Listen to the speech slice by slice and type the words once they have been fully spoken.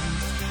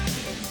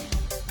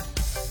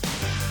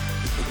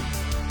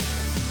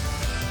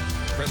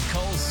Chris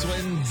Cole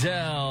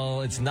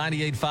Swindell. It's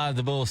 98.5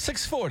 The Bull,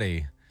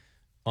 6:40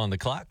 on the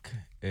clock.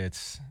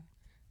 It's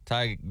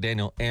Ty,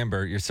 Daniel,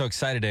 Amber. You're so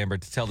excited, Amber,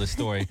 to tell this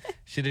story.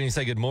 She didn't even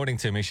say good morning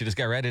to me. She just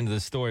got right into the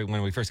story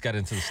when we first got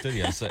into the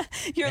studio. So,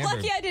 You're Amber,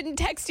 lucky I didn't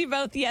text you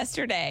both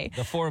yesterday.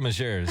 the forum is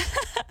yours.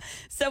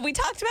 So we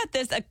talked about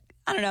this,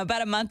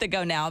 about a month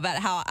ago now, about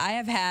how I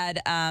have had,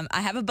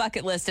 I have a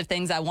bucket list of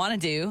things I want to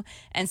do.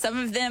 And some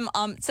of them,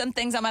 some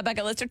things on my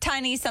bucket list are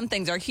tiny. Some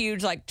things are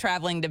huge, like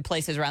traveling to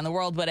places around the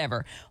world,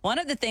 whatever. One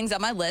of the things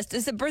on my list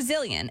is a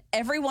Brazilian.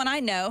 Everyone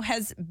I know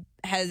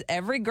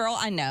every girl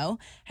I know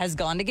has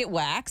gone to get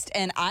waxed,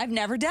 and I've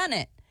never done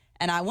it.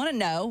 And I want to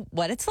know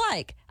what it's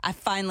like. I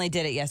finally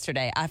did it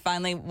yesterday. I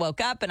finally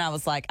woke up and I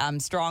was like, I'm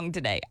strong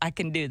today. I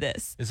can do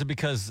this. Is it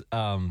because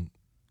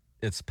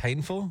it's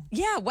painful?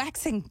 Yeah,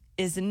 waxing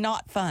is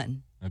not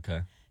fun.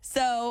 Okay.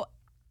 So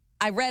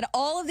I read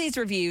all of these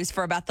reviews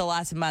for about the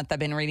last month. I've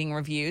been reading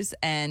reviews,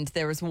 and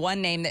there was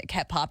one name that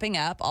kept popping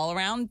up all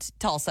around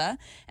Tulsa.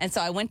 And so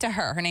I went to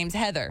her. Her name's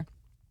Heather.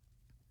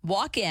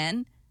 Walk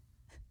in.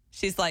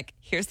 She's like,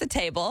 here's the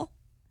table.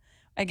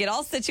 I get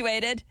all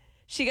situated.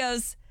 She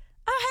goes,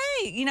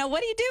 oh, hey,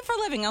 what do you do for a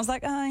living? I was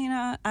like,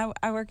 oh,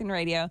 I work in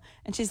radio.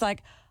 And she's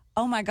like,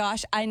 oh, my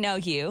gosh, I know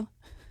you.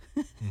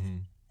 Mm-hmm.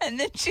 And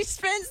then she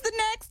spends the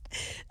next,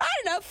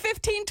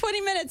 15,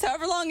 20 minutes,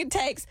 however long it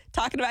takes,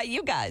 talking about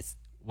you guys.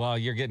 While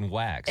you're getting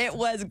waxed. It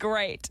was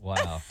great.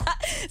 Wow.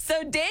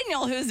 So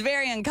Daniel, who's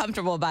very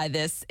uncomfortable by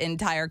this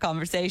entire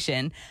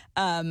conversation,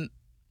 I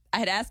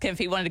had asked him if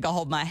he wanted to go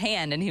hold my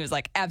hand, and he was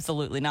like,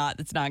 absolutely not.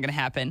 That's not going to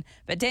happen.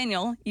 But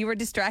Daniel, you were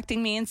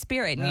distracting me in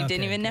spirit, and you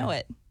didn't even know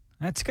it.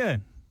 That's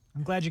good.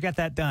 I'm glad you got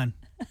that done.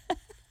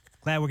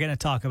 Glad we're going to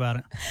talk about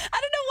it.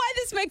 I don't know why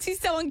this makes you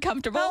so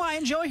uncomfortable. Oh, I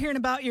enjoy hearing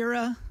about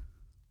your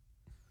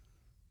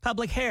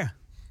public hair.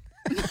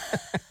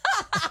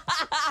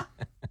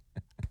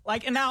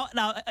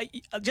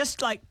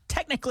 Just like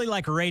technically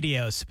like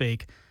radio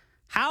speak,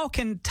 how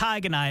can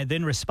Tig and I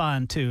then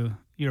respond to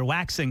your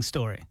waxing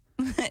story?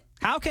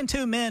 How can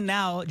two men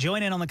now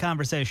join in on the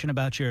conversation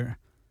about your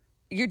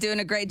You're doing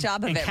a great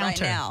job of encounter? it right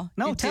now.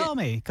 No, tell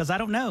me, because I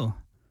don't know.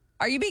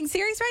 Are you being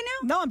serious right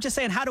now? No, I'm just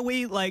saying, how do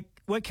we,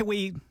 what can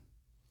we...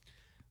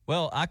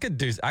 Well, I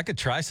could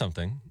try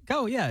something.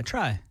 Go, yeah,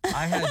 try.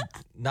 I had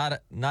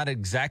not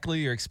exactly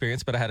your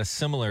experience, but I had a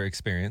similar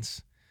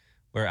experience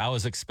where I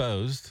was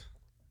exposed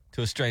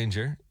to a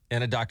stranger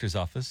in a doctor's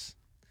office.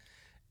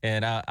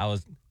 And I'm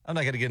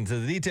not going to get into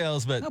the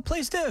details, but... No,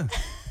 please do.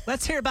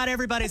 Let's hear about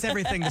everybody's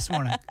everything this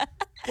morning.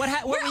 What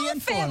We're were you all in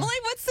family.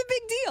 for? What's the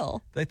big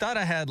deal? They thought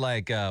I had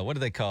what do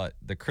they call it?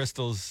 The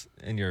crystals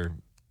in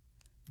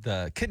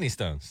the kidney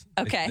stones.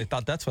 Okay. They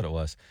thought that's what it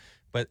was.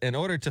 But in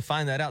order to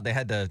find that out, they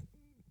had to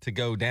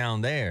go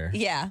down there.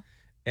 Yeah.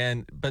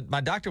 But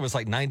my doctor was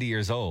like 90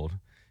 years old,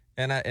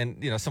 and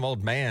some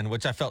old man,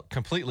 which I felt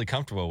completely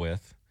comfortable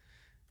with.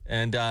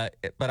 But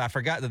I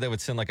forgot that they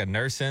would send like a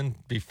nurse in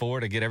before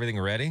to get everything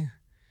ready.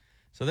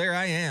 So there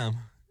I am,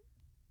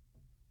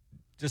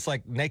 just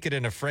like naked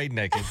and afraid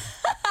naked.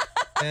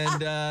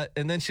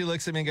 And then she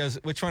looks at me and goes,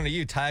 which one are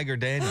you, Tig or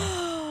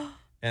Daniel?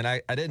 And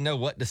I didn't know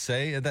what to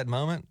say at that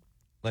moment.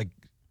 Like,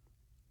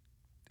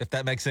 if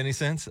that makes any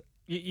sense.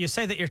 You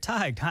say that you're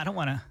Tig. I don't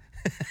want to.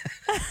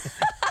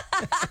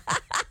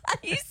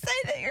 You say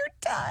that you're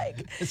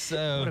Tig. So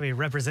Want to be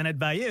represented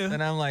by you.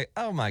 And I'm like,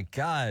 oh my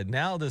God,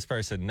 now this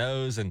person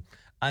knows. And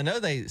I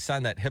know they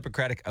signed that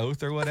Hippocratic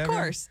oath or whatever. Of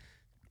course.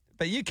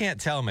 But you can't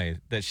tell me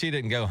that she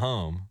didn't go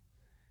home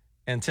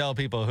and tell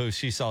people who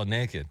she saw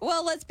naked.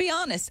 Well, let's be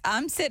honest.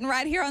 I'm sitting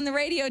right here on the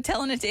radio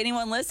telling it to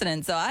anyone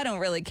listening, so I don't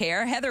really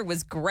care. Heather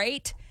was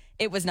great.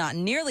 It was not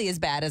nearly as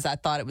bad as I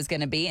thought it was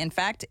going to be. In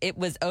fact, it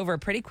was over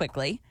pretty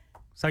quickly.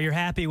 So you're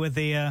happy with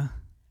the...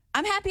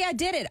 I'm happy I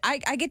did it.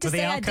 I get to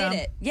say I did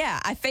it. Yeah,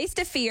 I faced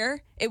a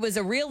fear. It was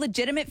a real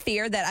legitimate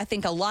fear that I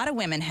think a lot of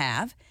women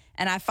have.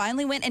 And I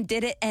finally went and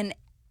did it, and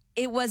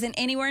it wasn't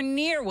anywhere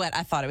near what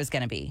I thought it was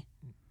going to be.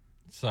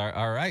 So,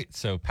 all right.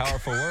 So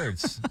powerful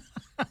words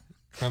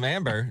from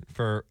Amber.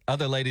 For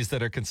other ladies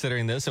that are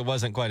considering this, it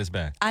wasn't quite as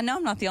bad. I know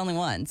I'm not the only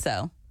one,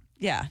 so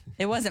yeah,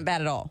 it wasn't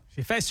bad at all.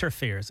 She faced her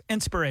fears.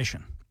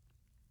 Inspiration.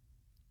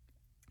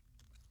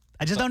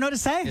 I just don't know what to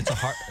say. It's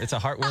a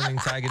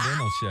heartwarming Tig and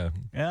Daniel show.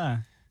 Yeah.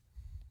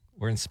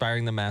 We're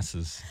inspiring the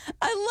masses.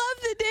 I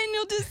love that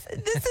Daniel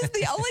this is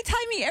the only time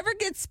he ever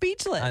gets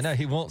speechless. I know,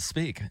 he won't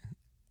speak.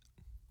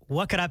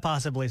 What could I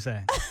possibly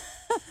say?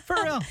 For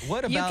real.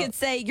 What about... You could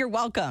say you're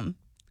welcome.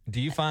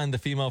 Do you find the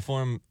female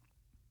form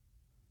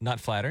not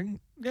flattering?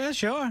 Yeah,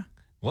 sure.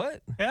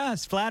 What? Yeah,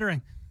 it's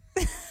flattering.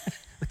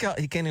 Look how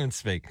he can't even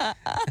speak.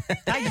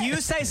 You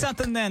say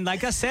something then.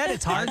 Like I said,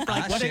 it's hard.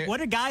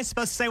 What are guys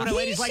supposed to say when a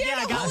lady's like, yeah,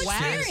 I got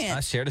waxed? Experience. I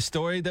shared a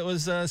story that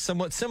was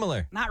somewhat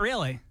similar. Not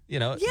really. You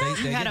know, Yeah.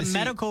 You had a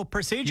medical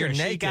procedure. You're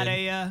She naked. got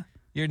a...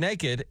 You're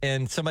naked,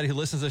 and somebody who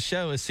listens to the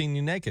show has seen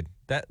you naked.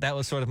 That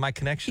was sort of my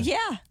connection. Yeah.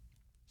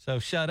 So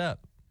shut up.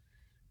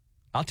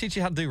 I'll teach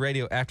you how to do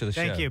radio after the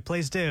show. Thank you.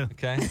 Please do.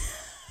 Okay?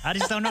 I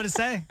just don't know what to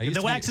say. used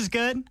The to wax be- is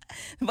good.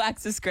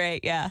 Wax is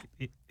great, yeah.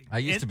 I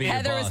used to be your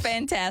Heather was boss.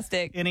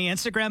 fantastic. Any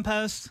Instagram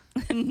posts?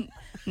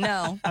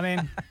 No, I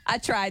mean, I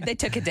tried. They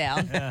took it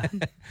down.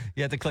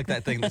 You have to click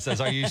that thing that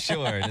says, "Are you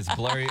sure?" And it's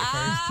blurry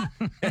at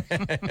first.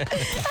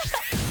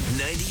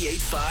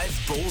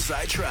 98.5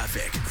 Bullseye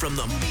Traffic from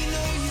the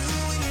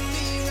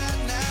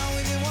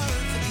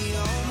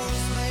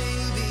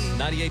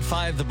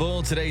 98.5 The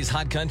Bull. Today's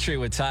Hot Country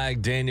with Ty,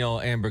 Daniel,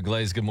 Amber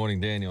Glaze. Good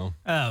morning, Daniel.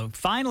 oh,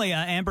 finally,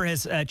 Amber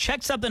has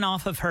checked something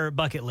off of her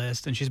bucket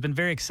list, and she's been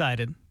very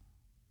excited.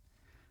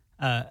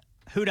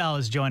 Hoot Owl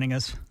is joining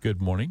us. Good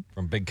morning.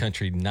 From Big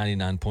Country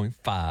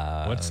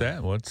 99.5. What's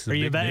that? What's the Are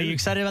you big news?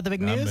 excited about the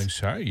big I'm news?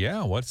 excited.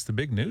 Yeah. What's the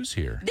big news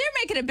here? They're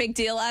making a big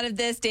deal out of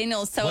this.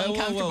 Daniel is so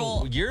uncomfortable.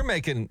 Whoa. You're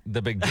making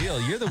the big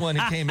deal. You're the one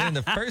who came in.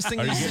 The first thing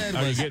you said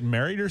Are you was, getting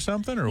married or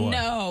something or what?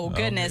 No,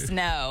 goodness,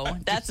 no.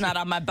 That's not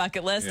on my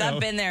bucket list. I've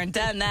been there and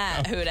done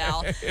that, Hoot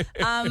Owl.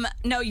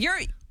 No,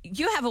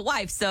 you have a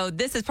wife, so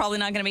this is probably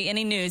not going to be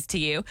any news to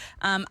you.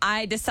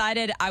 I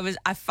decided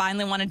I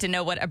finally wanted to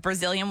know what a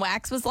Brazilian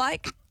wax was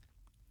like.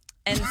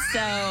 And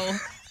so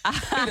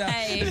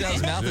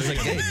His mouth is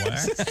agape.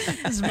 Wax?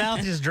 His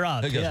mouth just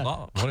dropped. He goes, Yeah.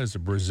 "Oh." What is a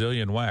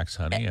Brazilian wax,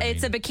 honey?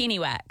 it's a bikini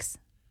wax.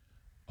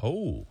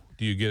 Oh,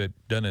 do you get it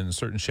done in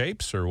certain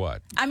shapes or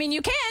what? I mean,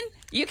 you can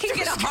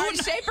get a heart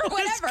shape or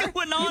whatever. What's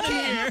going on in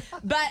here?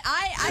 But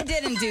I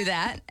didn't do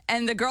that.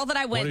 And the girl that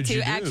I went did to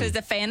you do? actually is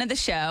a fan of the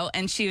show,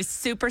 and she was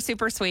super,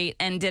 super sweet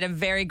and did a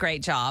very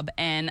great job.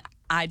 And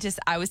I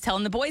was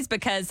telling the boys,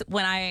 because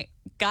when I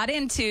got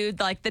into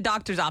like the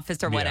doctor's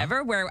office or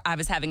whatever, where I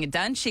was having it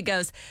done, she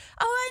goes,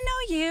 "Oh, I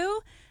know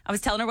you." I was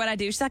telling her what I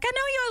do. She's like, "I know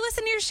you. I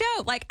listen to your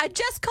show. Like, I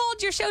just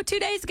called your show 2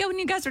 days ago when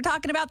you guys were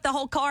talking about the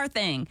whole car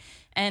thing."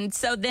 And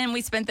so then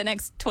we spent the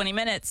next 20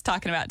 minutes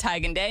talking about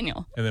Tig and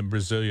Daniel. And then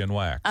Brazilian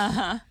wax.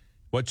 Uh-huh.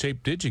 What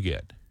shape did you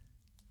get?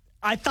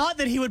 I thought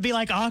that he would be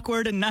like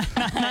awkward and not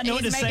know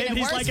what to He's say. making And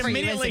it he's worse like for you,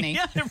 immediately, isn't he?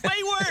 yeah,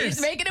 way worse. He's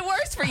making it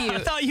worse for you. I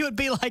thought you would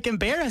be like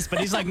embarrassed, but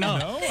he's like, no.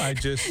 No, I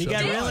just. He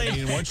got really- I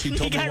mean, once she told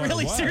he me got what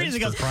really it was, serious. He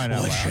for goes, crying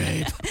out "What loud.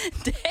 shape?"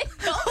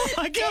 Daniel,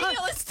 my God.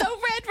 Daniel is so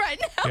red right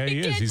now. Yeah, he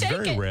is. can't He's take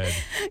very it. red.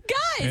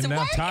 Guys, And now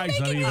why are Tig's you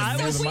not making even it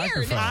near so the weird?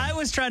 microphone. I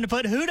was trying to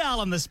put Hoot Owl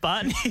on the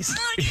spot, and he's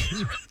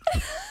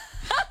like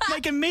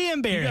making me You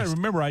got to embarrassed.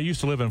 remember, I used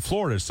to live in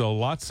Florida, so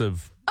lots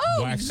of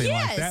waxing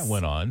like yes. that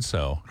went on.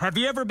 So Have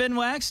you ever been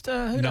waxed,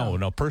 Hoot Owl?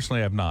 no,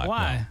 personally, I've not.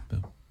 Why?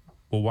 No.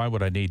 Well, why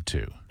would I need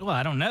to? Well,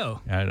 I don't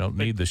know. I don't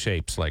need the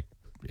shapes like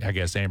I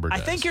guess Amber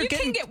does. I think you're You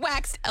getting. can get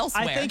waxed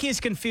elsewhere. I think he's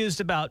confused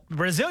about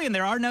Brazilian.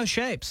 There are no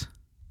shapes.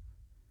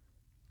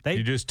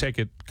 you just take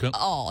it.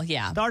 Oh,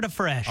 yeah. Start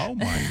afresh. Oh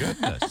my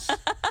goodness!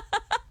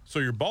 So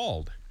you're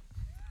bald.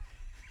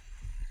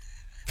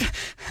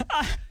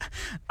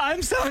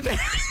 I'm so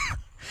embarrassed.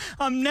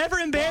 I'm never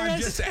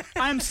embarrassed. just-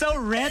 I'm so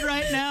red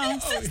right now.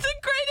 This is the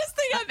greatest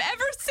thing I've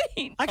ever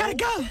seen. I gotta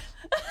go.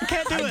 I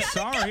can't do I'm it.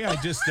 sorry.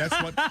 That's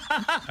what.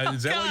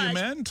 Is that what you Gosh.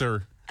 meant,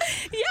 or?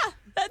 Yeah,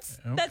 that's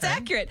Okay.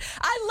 accurate.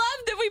 I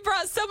love that we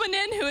brought someone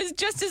in who is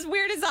just as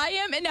weird as I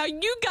am, and now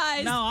you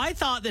guys. No, I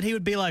thought that he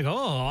would be like,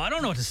 "Oh, I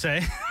don't know what to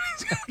say."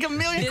 Like a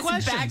million This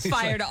questions.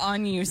 backfired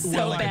on you so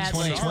Well, like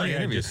badly. 20 Sorry, I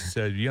interview. just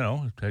said,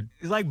 I-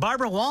 He's like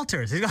Barbara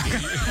Walters. He's got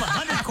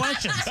 100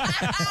 questions.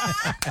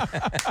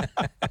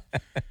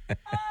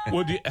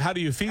 how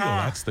do you feel?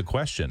 That's the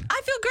question.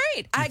 I feel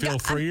great. I Feel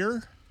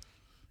freer?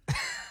 yeah,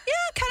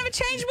 kind of a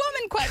changed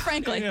woman, quite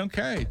frankly.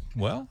 Okay.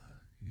 Well,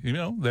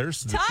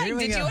 there's. Ty, Here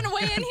we did you go. want to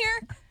weigh in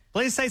here?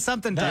 Please say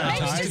something, No, Ty. Maybe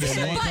Ty, just did hit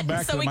you a wanna button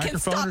back so to the we can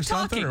microphone stop or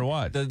something, talking. or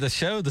what? The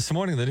show this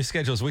morning, the new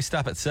schedule is we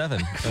stop at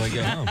 7 and we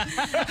go home.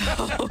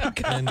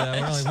 And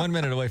we're only 1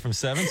 minute away from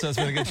 7, so it's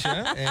been a good show.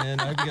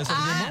 And I hope you guys have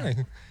a good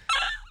morning.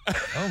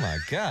 Oh, my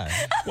God.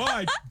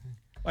 Well,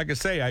 like I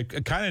say, I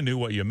kind of knew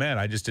what you meant.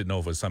 I just didn't know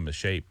if it was some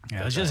shape.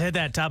 Yeah, let's just hit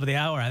that top of the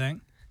hour, I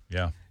think.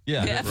 Yeah.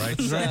 Yeah. Yeah. Right.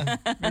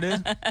 It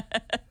is.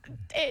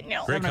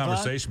 Daniel. Great 7 o'clock.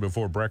 conversation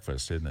before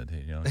breakfast, isn't it?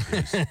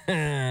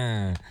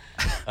 Jeez.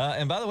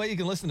 And by the way, you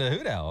can listen to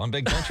Hoot Owl on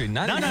Big Country.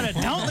 No,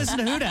 don't listen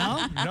to Hoot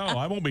Owl. No,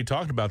 I won't be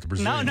talking about the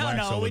Brazilian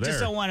wax over We there. just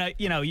don't want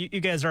to,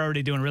 you guys are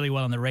already doing really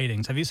well in the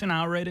ratings. Have you seen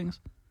our ratings?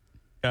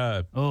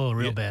 Oh,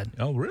 real bad.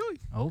 Oh, really?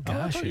 Oh, I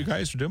gosh. thought you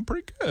guys are doing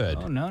pretty good.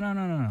 Oh, no.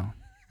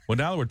 Well,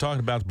 now that we're talking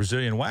about the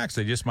Brazilian wax,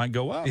 they just might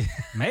go up.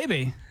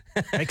 Maybe.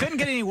 They couldn't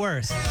get any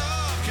worse.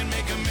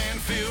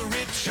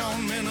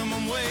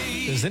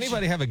 Does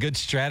anybody have a good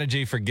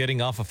strategy for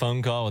getting off a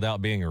phone call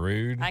without being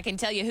rude? I can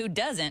tell you who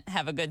doesn't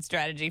have a good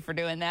strategy for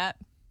doing that.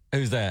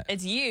 Who's that?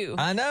 It's you.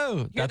 I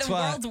know. You're That's the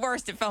why world's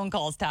worst at phone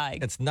calls, Ty.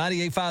 it's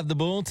 98.5 The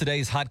Bull.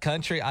 Today's Hot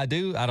Country. I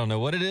don't know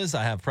what it is.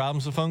 I have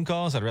problems with phone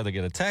calls. I'd rather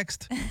get a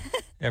text.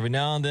 Every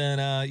now and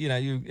then,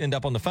 you end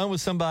up on the phone with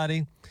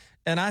somebody.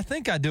 And I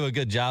think I do a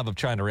good job of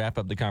trying to wrap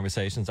up the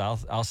conversations.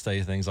 I'll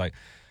say things like,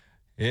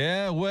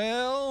 yeah,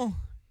 well,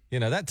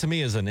 that to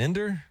me is an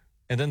ender.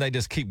 And then they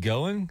just keep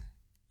going.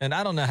 And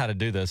I don't know how to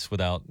do this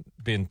without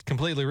being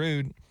completely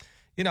rude.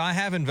 I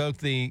have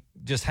invoked the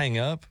just hang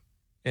up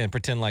and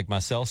pretend like my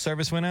cell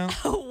service went out.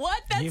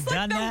 What? That's You've like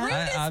done the that?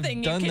 rudest I've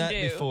thing done you can that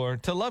do. before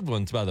to loved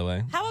ones, by the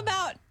way. How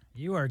about,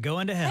 You are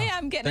going to hell. hey,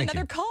 I'm getting Thank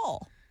another you.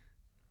 call.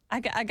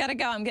 I gotta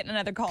go. I'm getting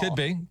another call. Could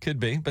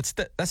be, but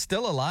that's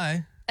still a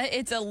lie.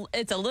 It's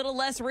a little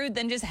less rude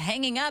than just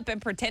hanging up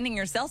and pretending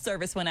your cell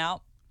service went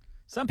out.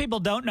 Some people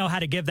don't know how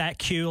to give that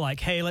cue,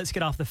 like, hey, let's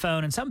get off the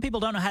phone. And some people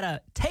don't know how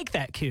to take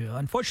that cue.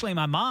 Unfortunately,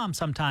 my mom,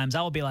 sometimes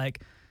I will be like,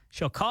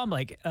 she'll call me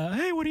like,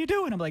 hey, what are you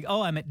doing? I'm like,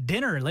 oh, I'm at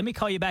dinner. Let me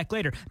call you back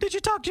later. Did you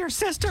talk to your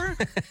sister?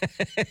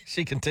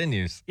 She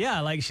continues. Yeah,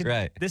 like,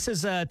 Right. This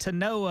is to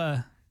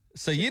know.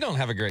 So you don't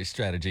have a great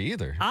strategy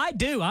either. I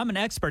do. I'm an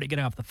expert at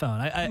getting off the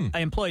phone. I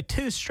employ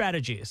two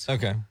strategies.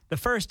 Okay. The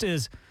first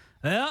is,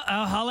 well,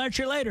 I'll holler at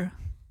you later.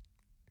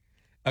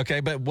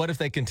 Okay, but what if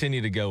they continue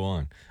to go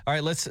on? All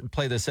right, let's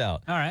play this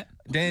out. All right.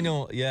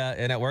 Daniel, yeah,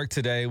 and at work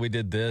today we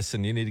did this,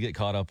 and you need to get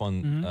caught up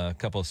on a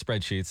couple of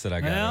spreadsheets that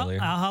I got Well, earlier.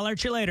 I'll holler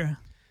at you later.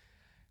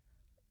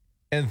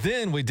 And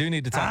then we do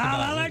need to talk I'll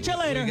about. holler at you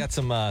later. We got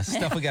some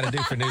stuff we got to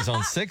do for News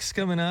on 6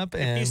 coming up,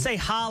 and If you say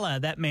holla,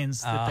 that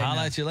means that I'll they holler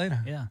know. at you later.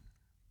 Yeah,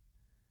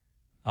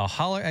 I'll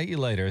holler at you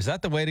later. Is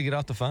that the way to get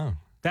off the phone?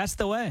 that's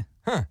the way.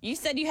 You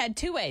said you had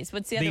two ways.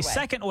 What's the other The way?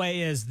 second way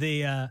is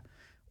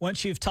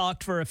once you've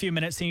talked for a few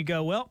minutes and you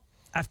go, well,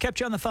 I've kept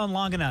you on the phone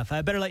long enough.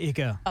 I better let you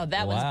go. Oh,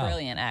 that Wow. was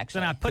brilliant,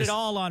 actually. Then I put it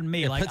all on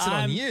me. it Like puts it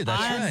on you,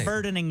 that's I'm right.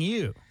 burdening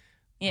you.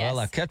 Yes. Well,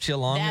 I've kept you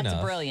long That's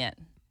enough, brilliant.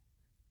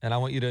 and I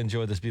want you to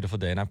enjoy this beautiful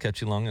day, and I've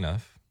kept you long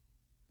enough,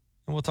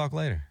 and we'll talk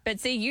later. But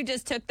see, you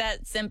just took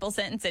that simple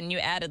sentence and you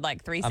added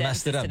like three I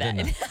messed sentences it up, to that.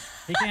 didn't I?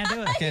 He can't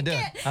do it. Can't do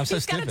it. I'm so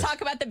He's got to stupid.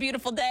 talk about the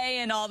beautiful day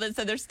and all this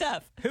other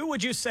stuff. Who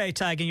would you say,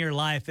 Tig, in your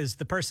life is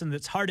the person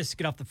that's hardest to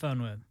get off the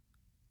phone with?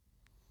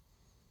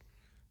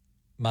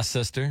 My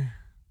sister.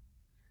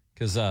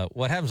 Because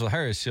what happens with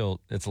her is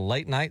it's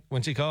late night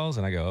when she calls,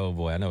 and I go, oh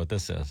boy, I know what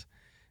this is.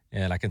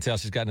 And I can tell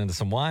she's gotten into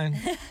some wine.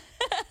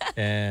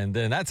 And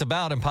then that's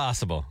about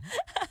impossible.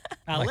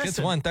 Now, Like,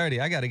 listen, it's 1:30.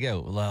 I got to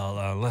go.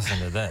 Well, listen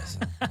to this.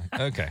 Like,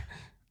 okay.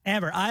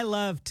 Amber, I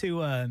love to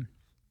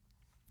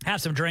have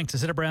some drinks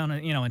and sit around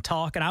and, and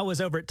talk. And I was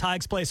over at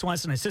Tig's place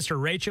once, and his sister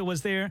Rachel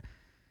was there.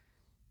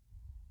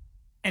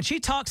 And she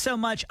talked so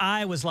much,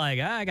 I was like,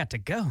 I got to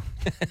go.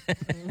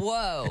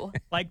 Whoa.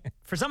 Like,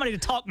 for somebody to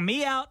talk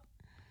me out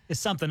is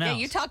something Yeah, else.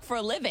 you talk for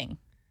a living.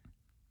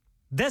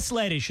 This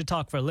lady should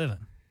talk for a living.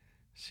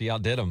 She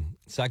outdid him.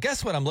 So I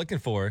guess what I'm looking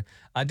for,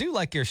 I do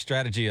like your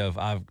strategy of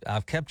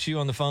I've kept you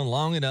on the phone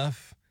long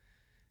enough,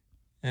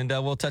 and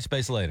we'll touch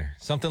base later.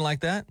 Something like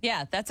that.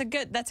 Yeah, that's a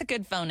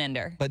good phone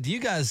ender. But do you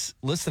guys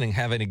listening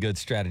have any good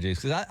strategies?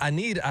 Because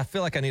I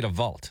feel like I need a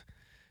vault.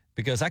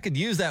 Because I could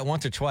use that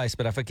once or twice,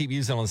 but if I keep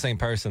using it on the same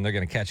person, they're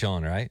going to catch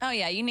on, right? Oh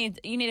yeah, you need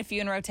a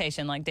few in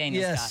rotation like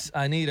Daniel's Yes, got.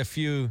 I need a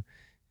few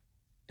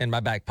in my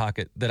back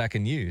pocket that I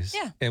can use.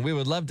 Yeah. And we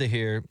would love to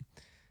hear,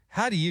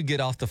 how do you get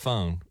off the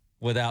phone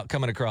without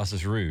coming across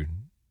as rude?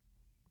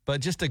 But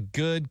just a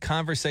good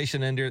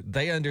conversation ender.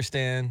 They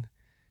understand,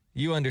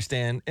 you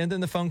understand, and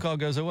then the phone call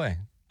goes away.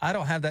 I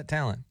don't have that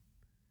talent.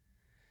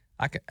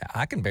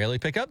 I can barely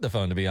pick up the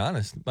phone, to be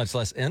honest, much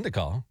less end a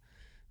call.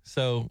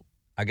 So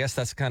I guess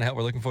that's the kind of help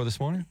we're looking for this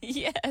morning.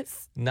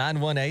 Yes.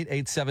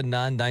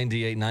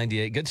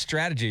 918-879-9898. Good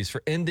strategies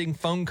for ending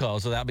phone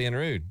calls without being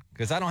rude,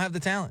 because I don't have the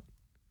talent.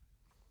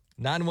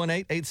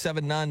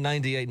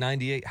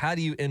 918-879-9898. How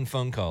do you end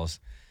phone calls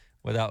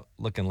without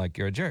looking like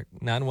you're a jerk?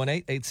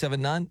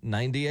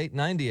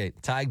 918-879-9898.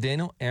 Tig,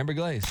 Daniel, Amber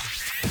Glaze.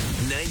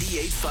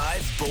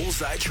 98.5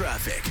 Bullseye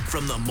Traffic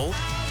from the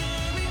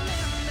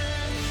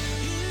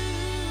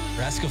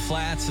Rascal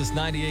Flats is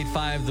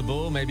 98.5 The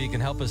Bull. Maybe you can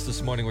help us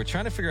this morning. We're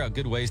trying to figure out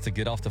good ways to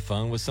get off the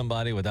phone with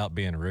somebody without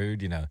being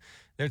rude. You know,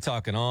 they're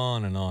talking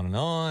on and on and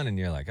on, and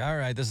you're like, all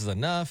right, this is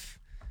enough.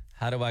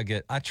 How do I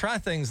try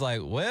things like,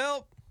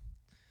 well,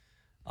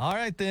 all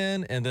right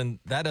then, and then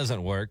that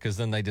doesn't work because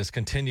then they just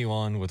continue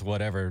on with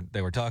whatever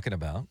they were talking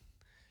about.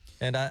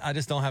 And I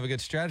just don't have a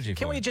good strategy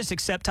Can for we it. just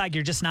accept, Tig,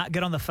 you're just not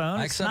good on the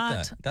phone? I It's accept not,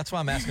 that. That's why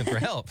I'm asking for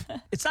help.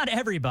 It's not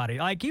everybody.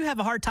 Like, you have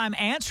a hard time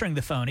answering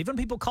the phone. Even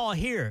people call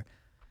here.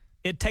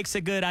 It takes a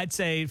good, I'd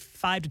say,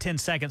 5 to 10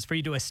 seconds for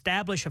you to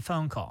establish a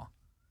phone call.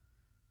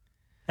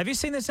 Have you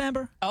seen this,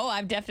 Amber? Oh,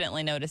 I've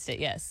definitely noticed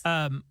it. Yes.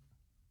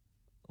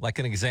 Like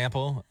an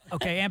example,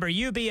 Okay, Amber,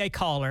 you be a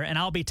caller, and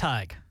I'll be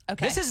Tig.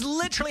 Okay. This is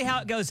literally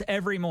how it goes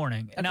every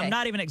morning, and Okay. I'm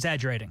not even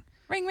exaggerating.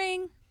 Ring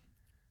ring.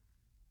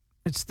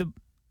 It's the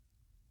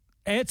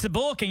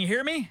Bull. Can you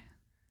hear me?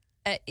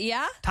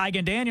 Yeah. Tig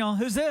and Daniel.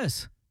 Who's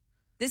this?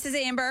 This is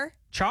Amber.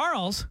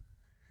 Charles?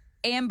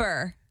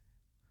 Amber.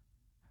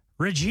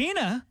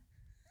 Regina?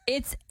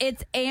 It's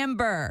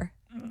Amber.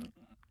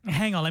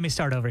 Hang on, let me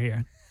start over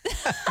here.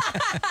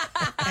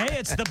 Hey,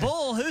 it's the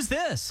Bull. Who's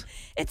this?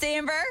 It's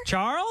Amber.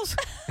 Charles?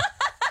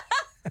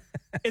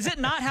 Is it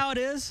not how it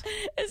is?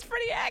 It's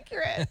pretty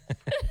accurate.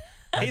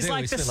 He's do.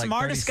 like We the spent like 30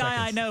 smartest guy I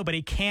seconds. know, but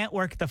he can't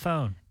work the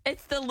phone.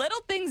 It's the little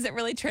things that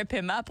really trip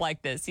him up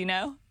like this, you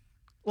know?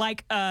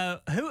 Like,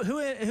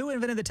 who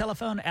invented the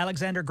telephone?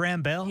 Alexander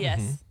Graham Bell?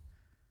 Yes.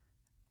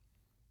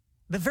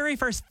 The very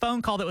first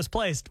phone call that was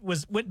placed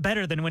went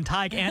better than when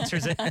Tig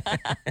answers it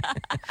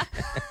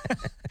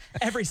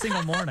every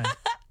single morning.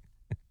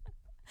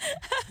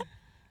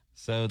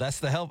 so that's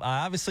the help.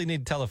 I obviously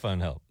need telephone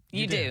help.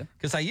 You do.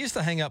 Because I used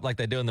to hang up like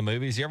they do in the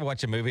movies. You ever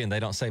watch a movie and they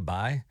don't say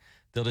bye?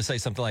 They'll just say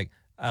something like,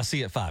 I'll see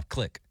you at 5,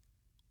 click.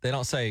 They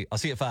don't say, I'll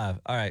see you at 5.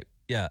 All right.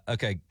 Yeah.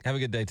 Okay. Have a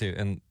good day too.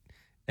 And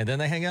then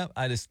they hang up.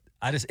 I just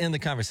end the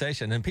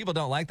conversation. And people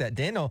don't like that.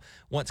 Daniel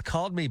once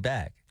called me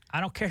back. I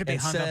don't care to be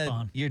and hung said, up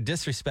on. You're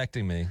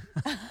disrespecting me.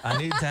 I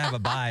need to have a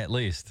bye at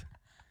least.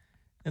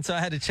 And so I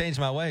had to change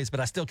my ways, but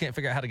I still can't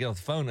figure out how to get off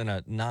the phone in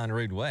a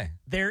non-rude way.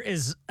 There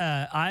is,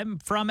 I'm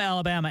from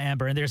Alabama,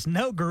 Amber, and there's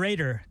no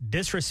greater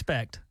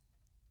disrespect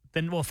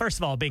than, well, first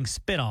of all, being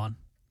spit on.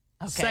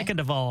 Okay. Second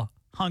of all,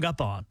 hung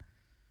up on.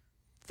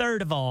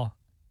 Third of all,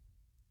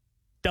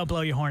 don't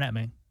blow your horn at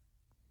me.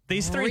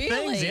 These three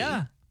things, Really?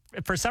 yeah.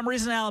 For some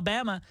reason in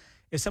Alabama,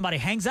 if somebody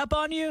hangs up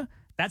on you,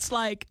 that's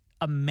like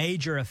a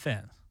major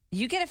offense.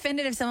 You get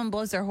offended if someone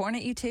blows their horn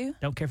at you too?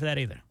 Don't care for that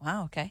either.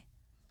 Wow, okay.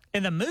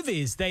 In the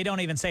movies, they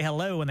don't even say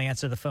hello when they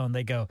answer the phone.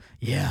 They go,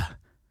 yeah.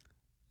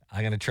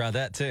 I'm going to try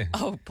that too.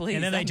 Oh, please.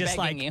 And then they I'm just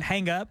begging like you.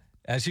 hang up.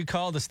 As you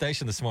called the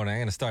station this morning, I'm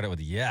going to start it with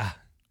yeah.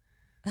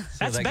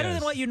 That's better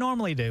than what you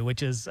normally do,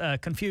 which is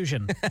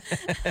confusion.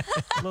 A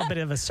little bit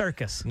of a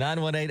circus.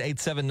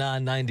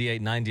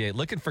 918-879-9898.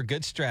 Looking for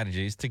good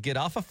strategies to get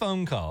off a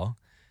phone call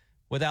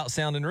without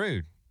sounding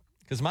rude.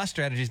 Because my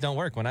strategies don't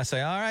work. When I say,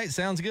 all right,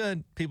 sounds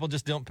good, people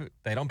just don't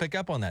pick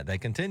up on that. They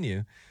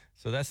continue.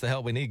 So that's the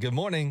help we need. Good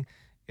morning.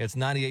 It's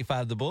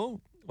 98.5 The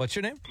Bull. What's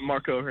your name?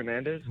 Marco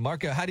Hernandez.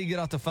 Marco, how do you get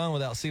off the phone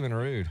without seeming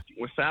rude?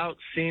 Without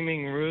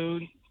seeming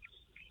rude,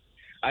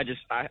 I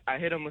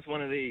hit them with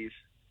one of these.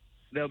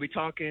 They'll be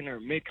talking or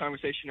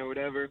mid-conversation or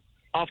whatever.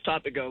 Off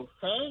topic, go,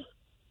 huh?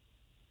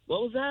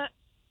 What was that?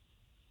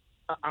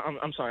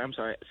 I'm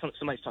sorry.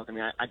 Somebody's talking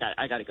to me. I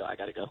gotta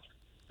go.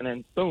 And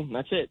then, boom,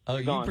 that's it. Oh,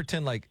 You're you gone.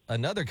 pretend like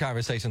another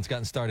conversation's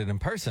gotten started in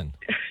person.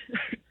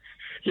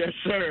 Yes,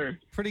 sir.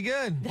 Pretty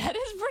good. That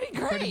is pretty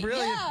great. Pretty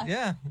brilliant.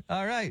 Yeah.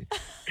 All right.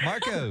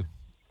 Marco,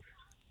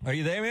 are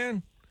you there,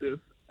 man? Yes,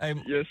 Hey,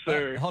 yes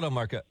sir. hold on,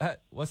 Marco.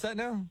 What's that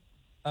now?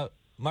 Oh,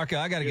 Marco,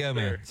 I got to go,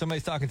 man. sir.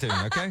 Somebody's talking to me,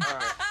 okay?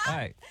 All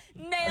right.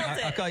 Nailed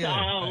I'll it. call you later.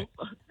 Ciao. All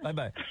right.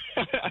 Bye-bye.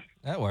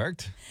 That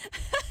worked.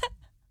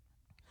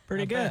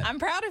 Pretty Not good. bad. I'm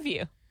proud of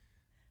you.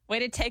 Way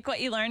to take what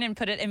you learn and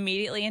put it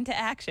immediately into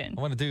action.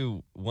 I want to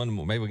do one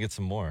more. Maybe we'll get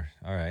some more.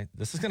 All right.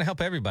 This is going to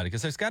help everybody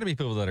because there's got to be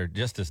people that are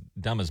just as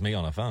dumb as me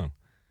on a phone,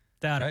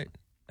 Doubt right?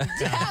 it.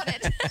 Doubt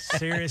it.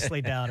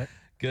 Seriously doubt it.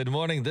 Good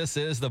morning. This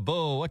is The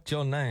Bull. What's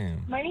your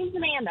name? My name's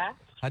Amanda.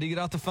 How do you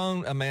get off the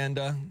phone,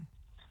 Amanda?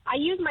 I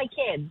use my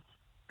kids.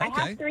 I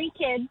Okay. have 3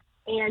 kids,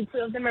 and 2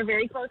 of them are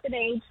very close in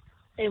age.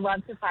 They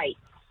love to fight.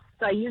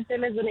 So I use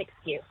them as an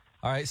excuse.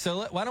 All right.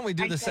 So why don't we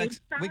do I the say,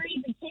 sex?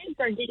 sorry, the kids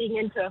are getting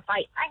into a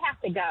fight. I have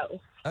to go.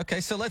 Okay,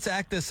 so let's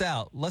act this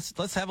out.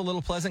 Let's have a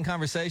little pleasant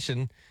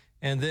conversation,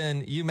 and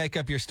then you make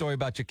up your story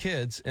about your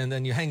kids, and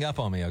then you hang up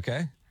on me,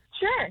 okay?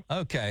 Sure.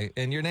 Okay,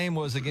 and your name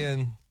was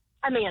again?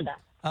 Amanda.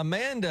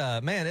 Amanda.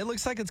 Man, it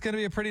looks like it's going to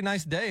be a pretty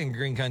nice day in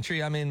Green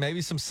Country. I mean,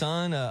 maybe some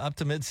sun, up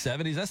to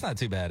mid-70s. That's not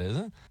too bad, is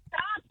it?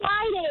 Stop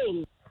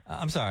fighting.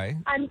 I'm sorry.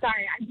 I'm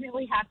sorry. I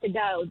really have to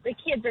go. The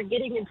kids are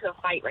getting into a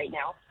fight right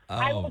now.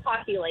 I Oh. will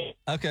talk to you later.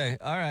 Okay,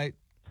 all right.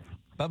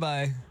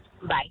 Bye-bye.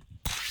 Bye.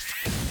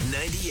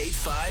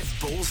 98.5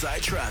 Bullseye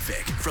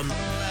Traffic from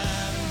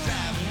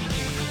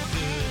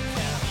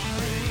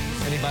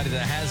Anybody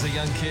that has a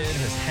young kid,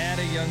 has had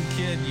a young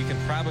kid, you can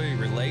probably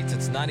relate.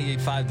 It's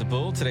 98.5 The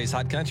Bull. Today's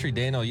Hot Country.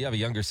 Daniel, you have a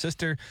younger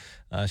sister.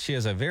 She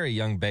has a very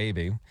young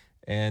baby,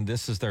 and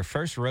this is their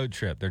first road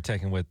trip they're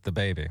taking with the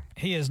baby.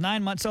 He is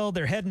 9 months old.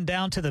 They're heading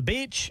down to the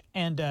beach,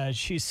 and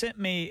she sent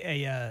me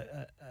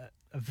a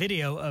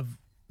video of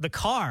the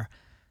car.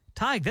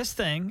 Tig, this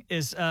thing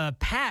is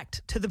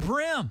packed to the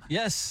brim.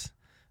 Yes.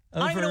 I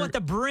don't even know Over what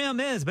the brim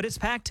is, but it's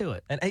packed to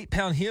it. an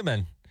 8-pound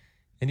human,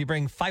 and you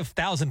bring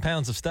 5,000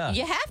 pounds of stuff.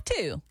 You have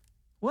to.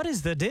 What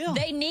is the deal?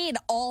 They need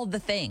all the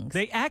things.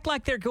 They act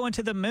like they're going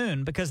to the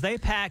moon because they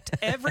packed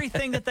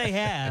everything that they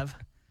have.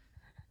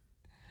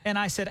 And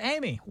I said,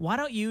 Amy, why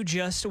don't you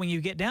just, when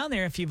you get down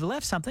there, if you've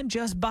left something,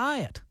 just buy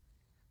it.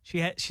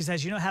 She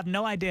says, you don't have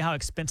no idea how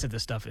expensive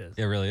this stuff is.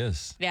 It really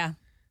is. Yeah.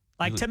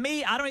 Like, to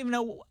me, I don't even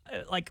know,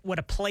 like, what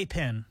a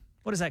playpen,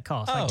 what does that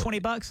cost? Oh.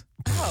 Like $20?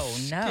 Oh,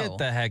 no. Get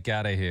the heck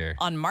out of here.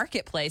 On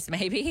Marketplace,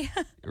 maybe.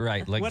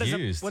 Right, like What is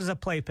used. a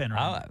playpen,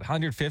 right?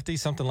 150,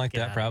 something like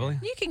that, outta probably.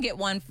 You can get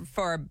one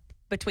for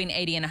between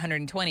 80 and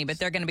 120, but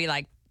they're going to be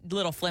like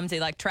little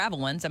flimsy, like travel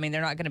ones. I mean,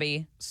 they're not going to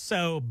be.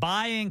 So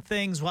buying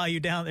things while you're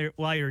down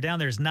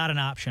there is not an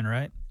option,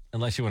 right?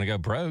 Unless you want to go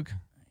broke.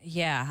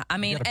 Yeah. I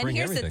mean, gotta and bring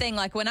here's the everything. thing.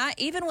 Like when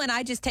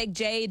I just take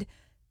Jade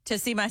to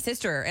see my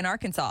sister in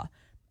Arkansas,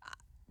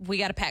 we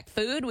got to pack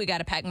food. We got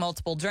to pack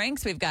multiple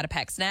drinks. We've got to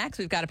pack snacks.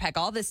 We've got to pack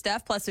all this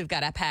stuff. Plus, we've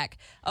got to pack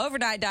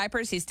overnight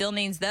diapers. He still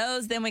needs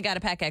those. Then we got to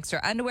pack extra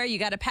underwear. You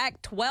got to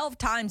pack 12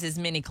 times as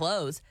many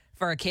clothes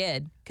for a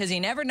kid because you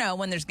never know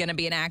when there's going to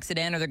be an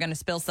accident or they're going to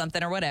spill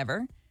something or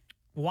whatever.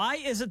 Why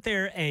isn't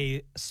there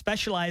a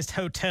specialized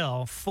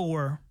hotel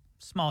for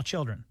small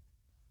children?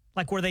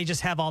 Like where they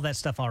just have all that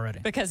stuff already?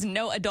 Because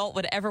no adult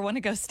would ever want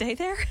to go stay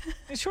there.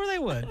 Sure they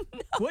would.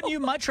 Wouldn't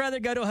you much rather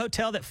go to a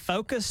hotel that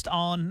focused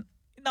on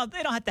No,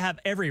 they don't have to have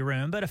every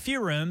room, but a few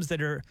rooms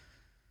that are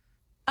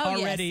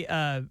already,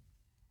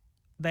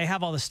 they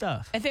have all the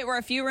stuff. If it were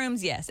a few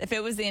rooms, yes. If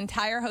it was the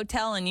entire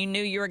hotel and you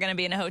knew you were going to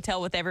be in a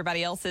hotel with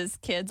everybody else's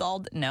kids,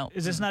 no.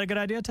 Is this not a good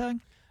idea, Tug?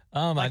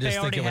 I Like just they think it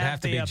already would have have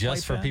to the, be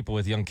just for playpen? people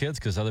with young kids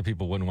because other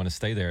people wouldn't want to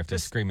stay there if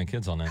there's screaming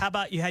kids all night. How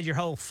about you had your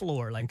whole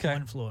floor, like Okay.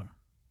 one floor?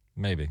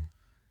 Maybe.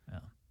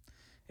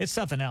 It's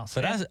something else.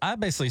 But I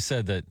basically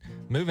said that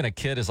moving a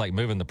kid is like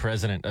moving the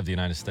president of the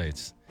United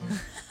States.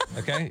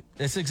 Okay?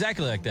 It's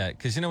exactly like that.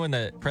 Because you know when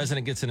the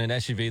president gets in an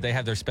SUV, they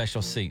have their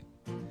special seat.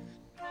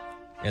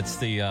 It's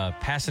the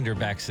passenger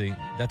back seat.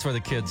 That's where the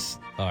kids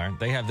are.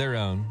 They have their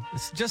own.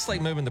 It's just like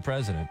moving the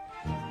president.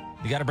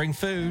 You got to bring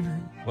food.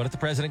 What if the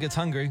president gets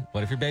hungry?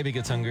 What if your baby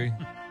gets hungry?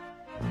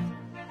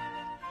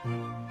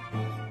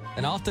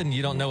 And often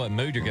you don't know what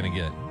mood you're going to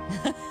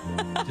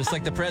get. Just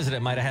like the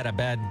president might have had a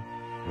bad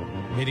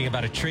meeting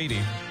about a treaty.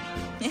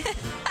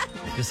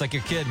 Just like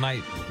your kid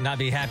might not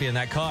be happy in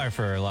that car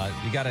for a lot.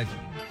 You gotta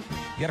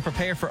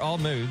prepare for all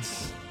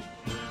moods.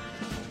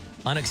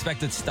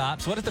 Unexpected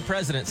stops. What if the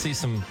president sees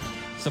some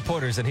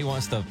supporters and he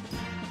wants to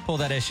pull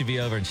that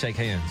SUV over and shake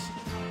hands?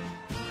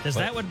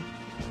 Would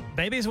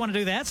babies want to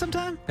do that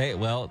sometime? Hey,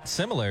 well,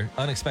 similar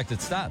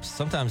unexpected stops.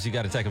 Sometimes you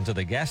got to take them to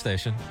the gas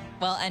station.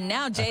 Well, and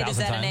now Jade is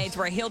 1,000 at an times. age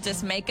where he'll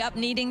just make up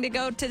needing to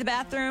go to the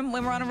bathroom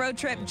when we're on a road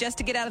trip just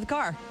to get out of the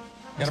car.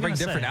 Got to bring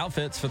gonna different say.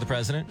 outfits for the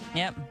president.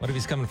 Yep. What if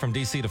he's coming from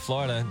D.C. to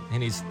Florida? He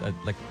needs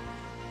like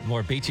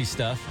more beachy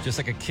stuff. Just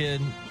like a kid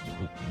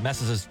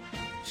messes his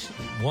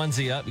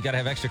onesie up, you got to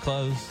have extra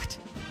clothes.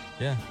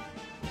 Yeah.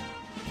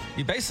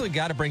 You basically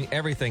got to bring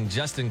everything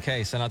just in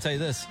case. And I'll tell you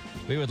this,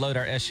 we would load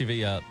our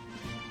SUV up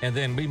and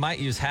then we might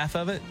use half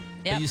of it,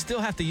 Yep. but you still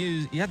have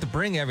to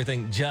bring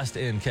everything just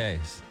in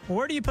case.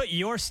 Where do you put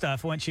your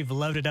stuff once you've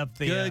loaded up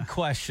the... Good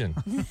question.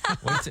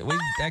 we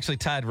actually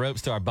tied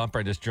ropes to our bumper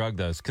and just drug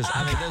those because,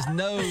 I mean, there's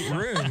no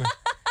room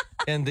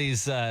in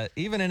these,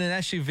 even in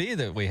an SUV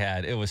that we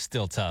had, it was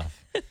still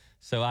tough.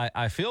 So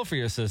I feel for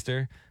your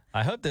sister.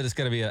 I hope that it's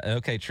going to be an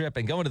okay trip.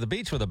 And going to the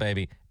beach with a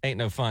baby ain't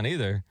no fun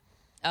either.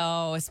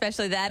 Oh,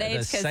 especially that age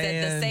because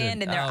the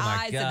sand in their oh my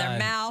eyes and their God.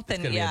 mouth. It's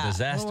And going to be a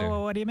disaster.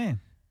 What do you mean?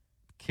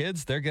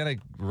 Kids, they're going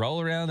to roll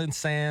around in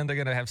sand. They're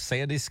going to have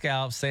sandy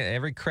scalps.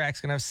 Every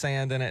crack's going to have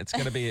sand in it. It's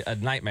going to be a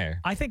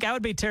nightmare. I think I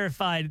would be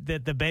terrified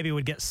that the baby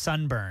would get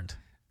sunburned.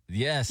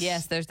 Yes.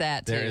 Yes, there's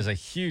that too. There is a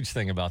huge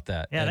thing about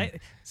that. Yeah, And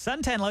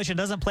suntan lotion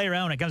doesn't play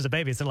around when it comes to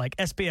babies. They're like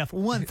SPF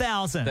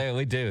 1000.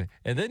 we do.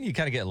 And then you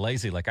kind of get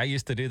lazy. Like I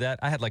used to do that.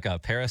 I had like a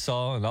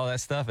parasol and all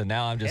that stuff. And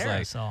now I'm just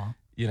Parasol.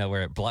 like,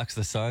 where it blocks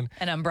the sun.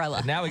 An umbrella.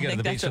 And now we I go to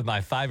think the beach that's with my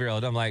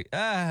 5-year-old. I'm like,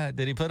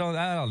 did he put on?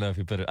 I don't know if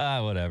he put it.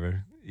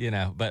 Whatever.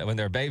 But when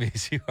they're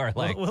babies, you are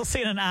like, We'll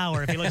see in an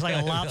hour. If he looks like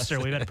a lobster,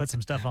 we better put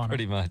some stuff on him.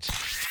 pretty much.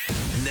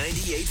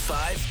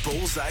 98.5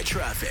 Bullseye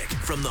Traffic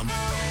from the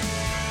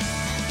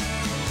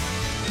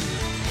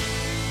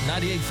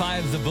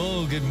 98.5 The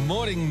Bull. Good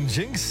morning,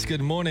 Jinx.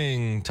 Good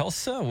morning,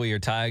 Tulsa. We are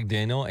Tig,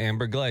 Daniel,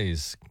 Amber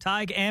Glaze.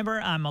 Tig, Amber,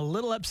 I'm a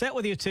little upset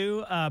with you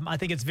two. I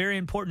think it's very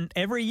important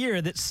every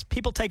year that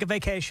people take a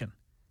vacation.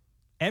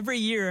 Every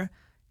year,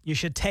 you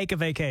should take a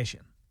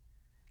vacation.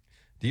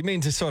 Do you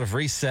mean to sort of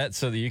reset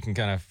so that you can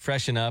kind of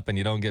freshen up and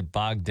you don't get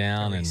bogged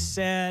down?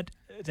 Reset,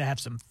 to have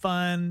some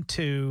fun,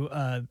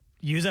 to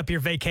use up your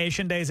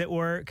vacation days at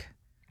work,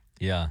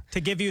 Yeah. to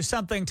give you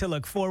something to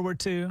look forward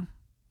to.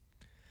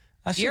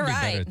 I should You're be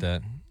better right. at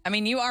that. I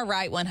mean, you are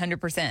right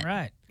 100%.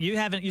 Right.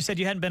 You said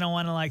you hadn't been on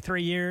one in like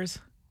 3 years?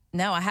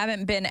 No, I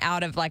haven't been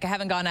I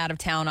haven't gone out of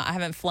town. I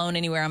haven't flown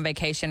anywhere on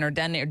vacation or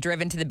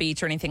driven to the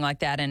beach or anything like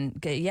that.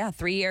 And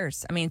 3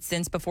 years. I mean,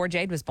 since before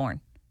Jade was born.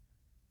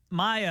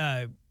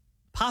 My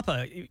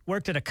papa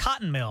worked at a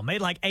cotton mill, made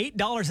like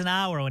 $8 an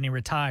hour when he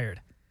retired.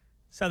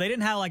 So they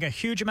didn't have like a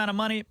huge amount of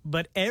money,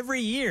 but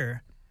every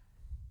year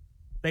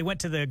they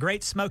went to the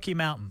Great Smoky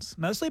Mountains,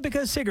 mostly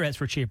because cigarettes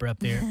were cheaper up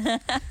there.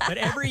 But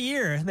every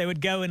year they would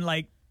go and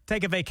like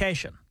take a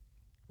vacation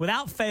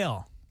without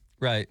fail.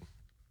 Right.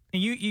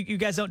 And you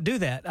guys don't do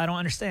that. I don't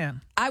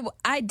understand.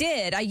 I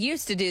did. I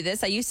used to do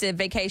this. I used to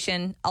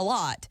vacation a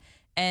lot.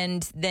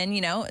 And then,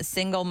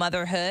 single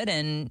motherhood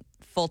and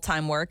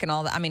full-time work and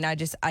all that. I mean, I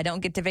don't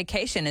get to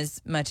vacation as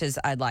much as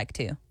I'd like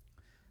to.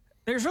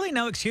 There's really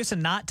no excuse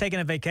in not taking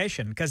a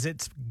vacation because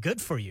it's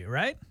good for you,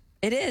 right?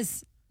 It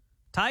is.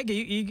 Tig,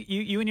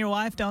 you and your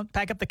wife don't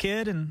pack up the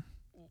kid and...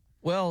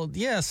 Well,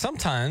 yeah,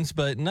 sometimes,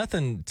 but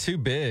nothing too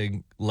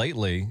big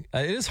lately.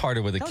 It is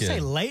harder with a Don't kid. say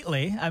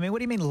lately. I mean, what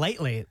do you mean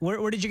lately?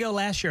 Where did you go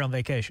last year on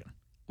vacation?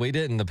 We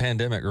didn't. The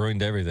pandemic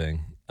ruined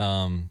everything.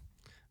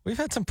 We've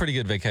had some pretty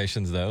good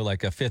vacations, though,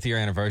 like a 5th year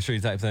anniversary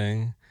type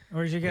thing.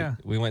 Where did you go?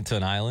 We went to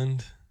an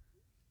island.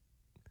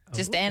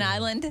 Just an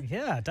island.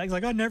 Yeah, Tig's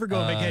like, I'd never go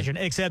on vacation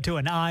except to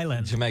an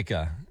island.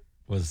 Jamaica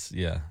was,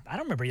 yeah. I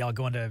don't remember y'all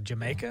going to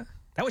Jamaica.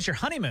 That was your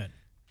honeymoon.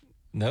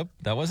 Nope,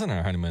 that wasn't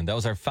our honeymoon. That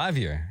was our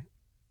 5-year.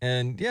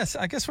 And yes,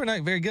 I guess we're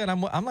not very good.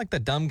 I'm like the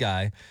dumb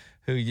guy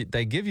who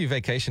they give you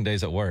vacation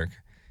days at work,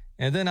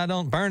 and then I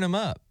don't burn them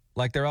up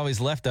like they're always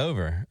left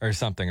over or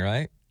something,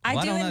 right? I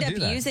Why do don't end I up do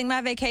that? using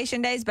my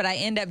vacation days, but I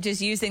end up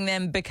just using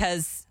them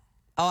because,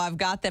 I've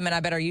got them and I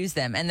better use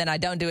them. And then I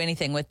don't do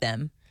anything with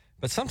them.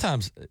 But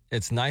sometimes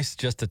it's nice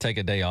just to take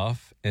a day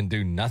off and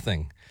do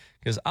nothing.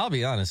 Because I'll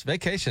be honest,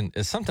 vacation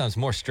is sometimes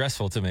more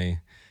stressful to me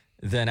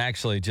than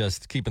actually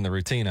just keeping the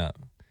routine up.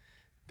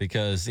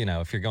 Because,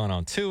 if you're going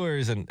on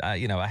tours and, I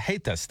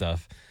hate that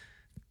stuff.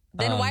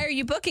 Then why are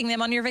you booking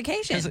them on your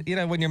vacation?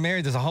 Because, when you're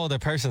married, there's a whole other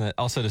person that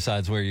also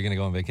decides where you're going to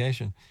go on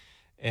vacation.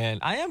 And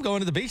I am going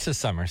to the beach this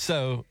summer,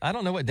 so I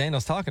don't know what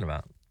Daniel's talking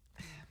about.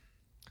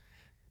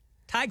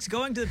 Tyke's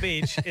going to the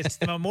beach. It's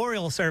the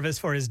memorial service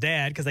for his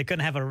dad because they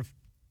couldn't have a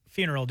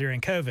funeral during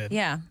COVID.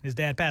 Yeah. His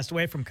dad passed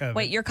away from COVID.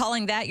 Wait, you're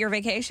calling that your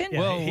vacation? Yeah,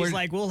 Well, he's we're-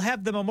 like, we'll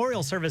have the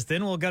memorial service,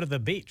 then we'll go to the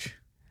beach.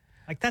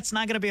 Like, that's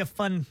not going to be a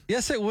fun.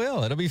 Yes, it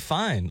will. It'll be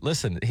fine.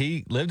 Listen,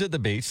 he lived at the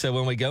beach, so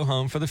when we go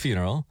home for the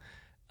funeral,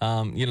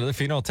 the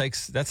funeral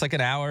that's like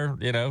an hour,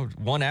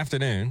 one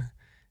afternoon.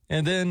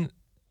 And then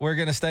we're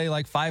going to stay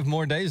like 5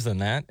 more days than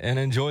that and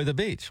enjoy the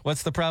beach.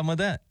 What's the problem with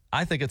that?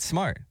 I think it's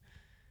smart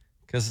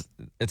because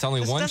it's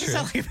only This one doesn't trip.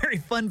 sound like a very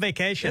fun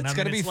vacation. It's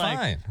gonna be like,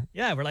 fine.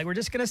 Yeah, we're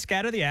just going to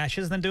scatter the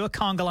ashes and then do a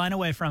conga line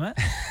away from it.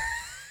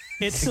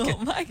 It's Oh,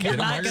 my you're God.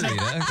 not going to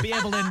margarita. be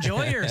able to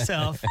enjoy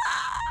yourself.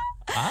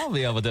 I'll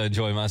be able to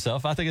enjoy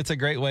myself. I think it's a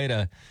great way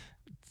to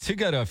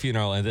go to a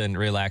funeral and then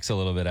relax a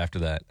little bit after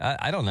that.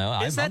 I don't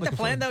know. Is that the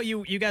plan, though?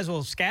 You guys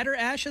will scatter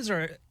ashes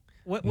or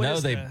what? No,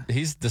 is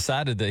he's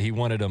decided that he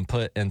wanted them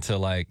put into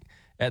like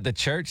at the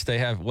church. They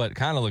have what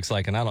kind of looks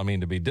like, and I don't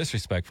mean to be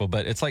disrespectful,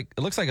 but it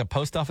looks like a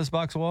post office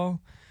box wall.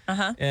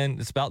 And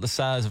it's about the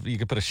size of you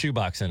could put a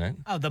shoebox in it.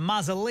 Oh, the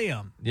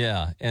mausoleum.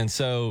 Yeah, and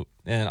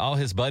all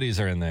his buddies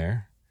are in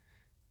there,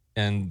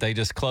 and they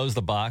just close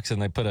the box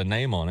and they put a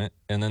name on it,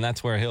 and then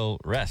that's where he'll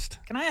rest.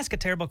 Can I ask a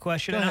terrible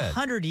question? Go In ahead.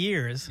 100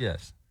 years,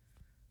 Yes.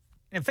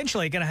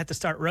 eventually you're going to have to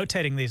start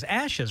rotating these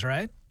ashes,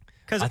 right?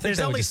 Because I think there's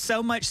they would only just-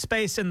 so much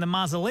space in the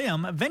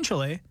mausoleum.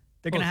 Eventually,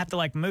 they're going to have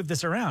to move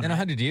this around. In right?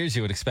 100 years,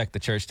 you would expect the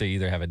church to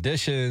either have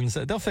additions.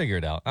 They'll figure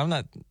it out. I'm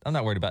not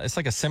worried about it. It's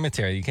like a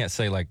cemetery. You can't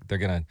say like they're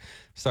going to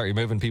start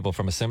removing people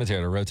from a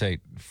cemetery to rotate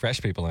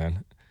fresh people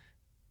in.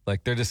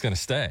 Like they're just going to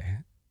stay.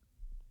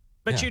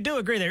 But yeah. you do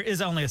agree there is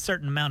only a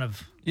certain amount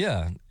of.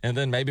 Yeah. And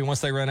then maybe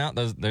once they run out,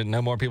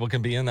 no more people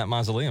can be in that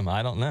mausoleum.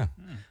 I don't know.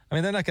 I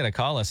mean, they're not going to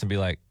call us and be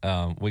like,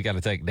 we got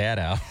to take dad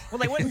out. Well,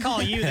 they wouldn't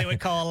call you. They would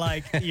call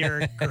like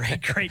your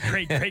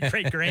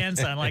great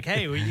grandson. Like,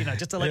 hey,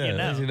 just to let you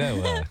know. As you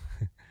know,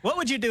 What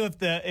would you do if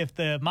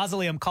the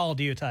mausoleum called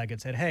you, Tyke, and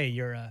said, "Hey,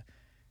 your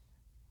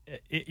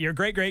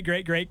great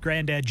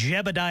granddad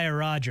Jebediah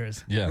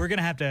Rogers. Yeah. We're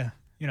gonna have to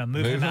move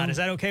Move him out. him? Is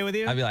that okay with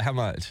you?" I'd be like, how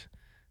much?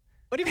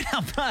 What do you mean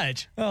how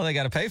much? Well, they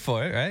got to pay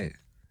for it, right?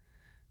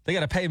 They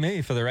got to pay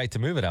me for the right to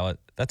move it out.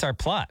 That's our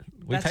plot.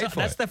 We paid for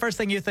That's it. the first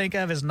thing you think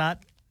of is not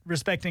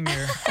respecting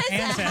your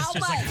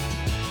ancestors. How much?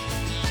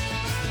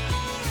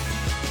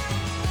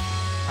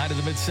 High to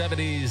the mid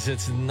 70s.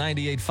 It's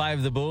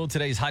 98.5 The Bull.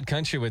 Today's Hot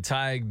Country with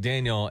Ty,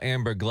 Daniel,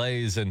 Amber,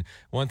 Glaze. And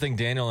one thing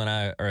Daniel and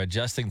I are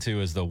adjusting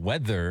to is the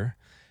weather.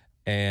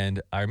 And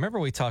I remember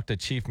we talked to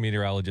Chief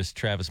Meteorologist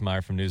Travis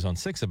Meyer from News on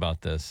 6 about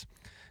this.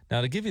 Now,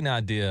 to give you an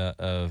idea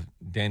of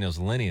Daniel's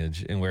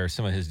lineage and where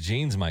some of his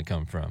genes might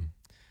come from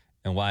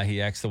and why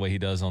he acts the way he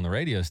does on the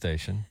radio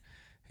station,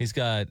 he's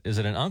got, is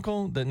it an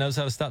uncle that knows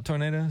how to stop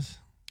tornadoes?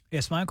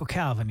 Yes, my Uncle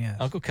Calvin, yes.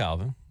 Uncle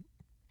Calvin.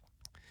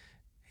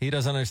 He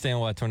doesn't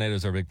understand why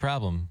tornadoes are a big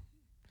problem.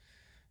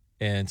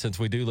 And since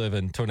we do live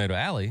in Tornado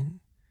Alley,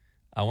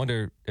 I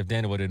wonder if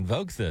Daniel would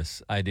invoke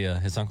this idea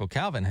his Uncle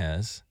Calvin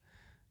has.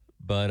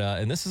 But,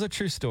 and this is a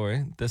true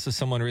story. This is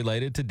someone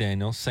related to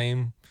Daniel,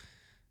 same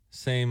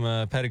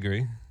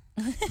pedigree.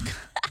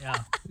 Yeah.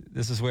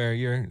 This is where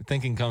your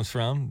thinking comes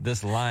from,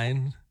 this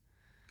line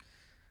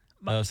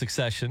of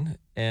succession.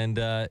 And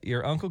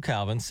your Uncle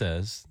Calvin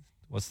says,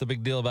 what's the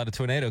big deal about a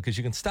tornado? Because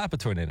you can stop a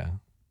tornado.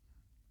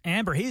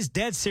 Amber, he's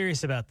dead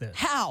serious about this.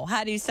 How?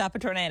 How do you stop a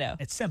tornado?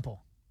 It's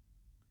simple.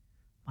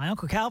 My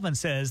Uncle Calvin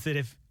says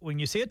that when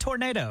you see a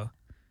tornado,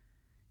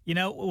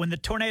 when the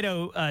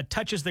tornado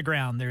touches the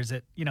ground,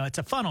 it's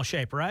a funnel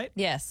shape, right?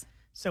 Yes.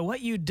 So what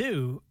you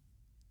do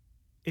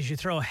is you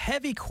throw a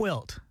heavy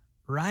quilt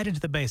right into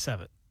the base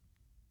of it,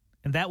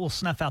 and that will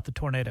snuff out the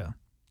tornado.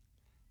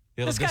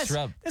 It'll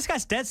disrupt. This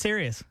guy's dead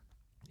serious.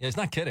 Yeah, he's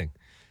not kidding.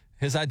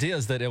 His idea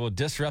is that it will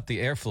disrupt the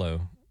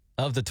airflow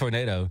of the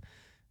tornado,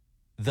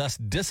 thus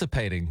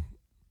dissipating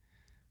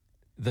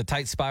the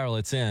tight spiral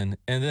it's in,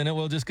 and then it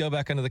will just go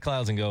back into the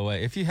clouds and go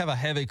away. If you have a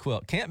heavy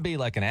quilt, can't be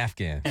like an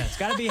Afghan. Yeah, it's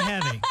got to be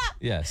heavy.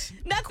 Yes.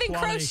 Nothing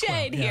Quality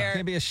crocheted quilt, yeah. here.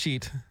 Can't be a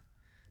sheet.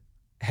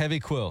 Heavy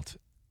quilt.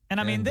 And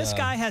I mean, And, this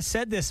guy has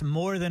said this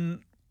more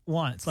than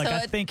once. Like, So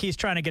I think he's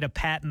trying to get a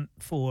patent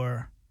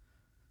for,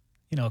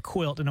 a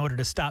quilt in order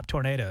to stop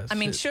tornadoes. I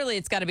mean, surely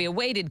it's got to be a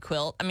weighted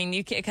quilt. I mean,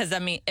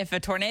 if a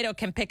tornado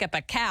can pick up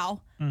a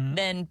cow,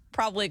 then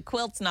probably a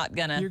quilt's not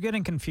gonna. You're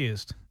getting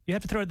confused. You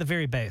have to throw it at the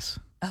very base.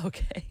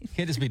 Okay. You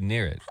can't just be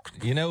near it.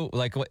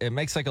 Like it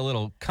makes like a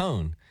little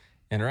cone.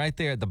 And right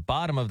there at the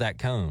bottom of that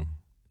cone,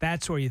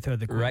 That's where you throw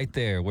the quilt. right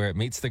there where it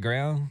meets the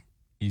ground,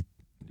 you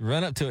You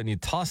run up to it and you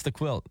toss the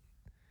quilt.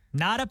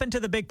 Not up into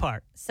the big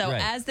part. So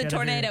Right. as the Gotta be-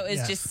 tornado is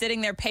yeah. just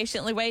sitting there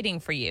patiently waiting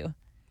for you.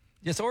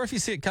 Yes, or if you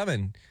see it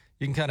coming,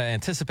 you can kind of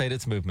anticipate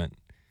its movement.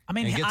 I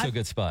mean, and get to a I've-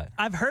 good spot.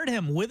 I've heard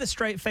him with a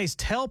straight face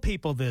tell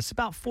people this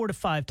about 4 to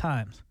 5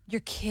 times.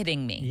 You're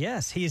kidding me.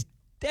 Yes, he is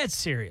dead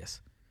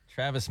serious.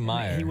 Travis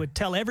Meyer. He would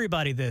tell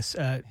everybody this.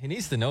 He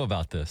needs to know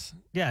about this.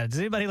 Yeah, does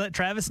anybody let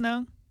Travis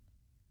know?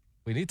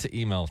 We need to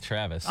email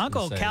Travis. and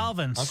Uncle say,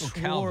 Calvin Uncle swore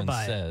Calvin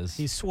by says.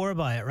 it. He swore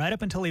by it right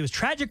up until he was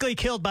tragically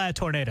killed by a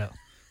tornado.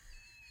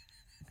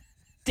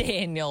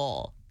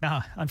 Daniel.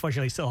 No,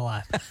 unfortunately, he's still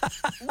alive.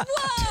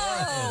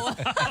 Whoa!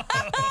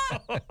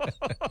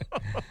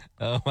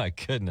 Oh, my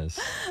goodness.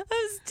 That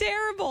was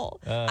terrible.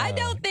 I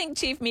don't think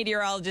Chief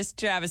Meteorologist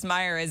Travis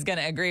Meyer is going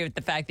to agree with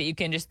the fact that you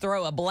can just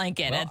throw a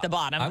blanket at the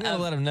bottom. I'm going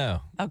to let him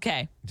know,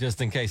 Okay. just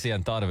in case he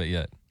hadn't thought of it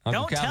yet.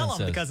 Uncle Don't Calvin tell him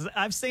says, because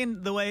I've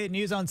seen the way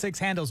News on 6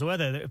 handles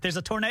weather. If there's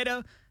a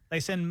tornado, they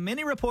send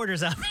many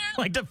reporters out there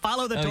like to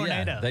follow the oh,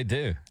 tornado. yeah, they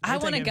do. I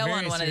They want to take it go very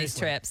on one of these seriously.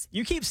 trips.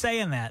 You keep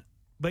saying that,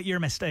 but you're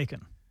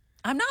mistaken.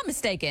 I'm not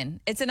mistaken.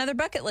 It's another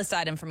bucket list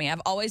item for me.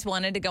 I've always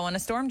wanted to go on a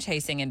storm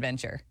chasing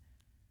adventure.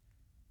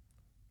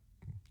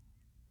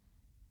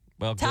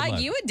 Well, good Ty,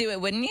 luck. you would do it,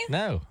 wouldn't you?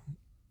 No,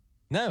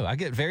 I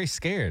get very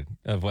scared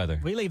of weather.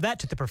 We leave that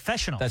to the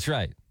professionals. That's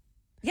right.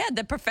 Yeah,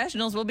 the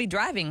professionals will be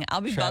driving. I'll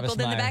be Travis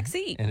buckled in the Meyer back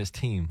seat. and his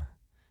team.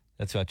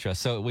 That's who I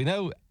trust. So we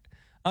know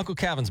Uncle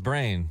Calvin's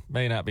brain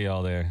may not be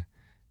all there.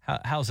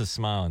 How's his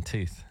smile and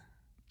teeth?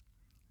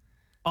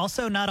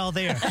 Also, not all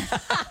there.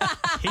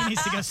 He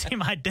needs to go see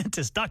my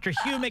dentist, Dr.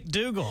 Hugh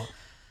McDougall.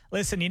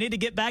 Listen, you need to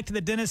get back to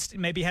the dentist.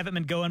 Maybe you haven't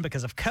been going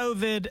because of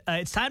COVID.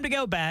 It's time to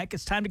go back.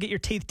 It's time to get your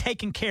teeth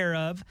taken care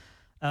of.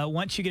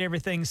 Once you get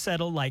everything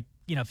settled, like,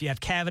 you know, if you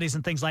have cavities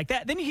and things like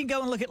that, then you can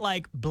go and look at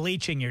like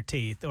bleaching your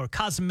teeth or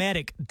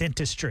cosmetic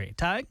dentistry.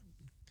 Ty?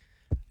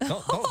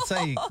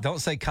 Don't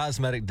say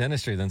cosmetic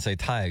dentistry, then say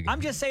Tig.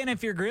 I'm just saying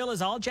if your grill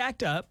is all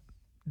jacked up,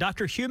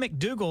 Dr. Hugh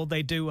McDougall,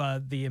 they do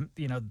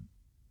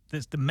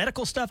the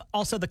medical stuff,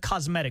 also the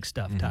cosmetic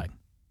stuff, Ty.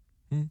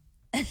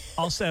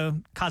 Also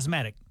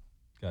cosmetic.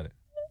 Got it.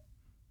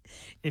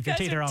 If your Guys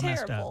teeth are are all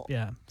messed terrible. up.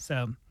 Yeah.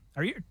 So,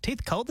 are your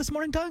teeth cold this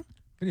morning, Doug? What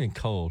do you mean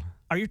cold?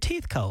 Are your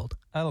teeth cold?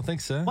 I don't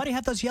think so. Why do you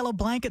have those yellow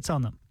blankets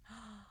on them?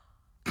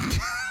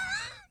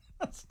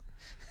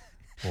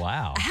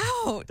 Wow.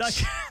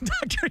 Ouch.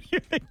 Dr.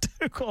 Hugh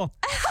McDougall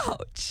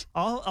Ouch.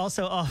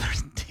 also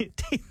offers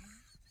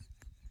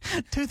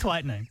tooth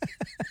whitening.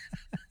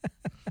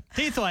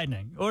 Teeth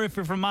whitening. Or if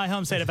you're from my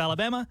home state of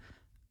Alabama,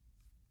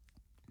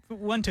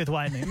 one tooth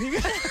whitening.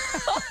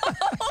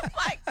 Oh,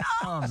 my God.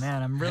 Oh,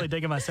 man, I'm really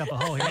digging myself a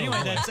hole here.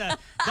 Anyway, that's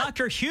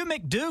Dr. Hugh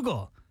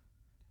McDougall.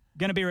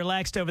 Going to be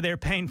relaxed over there,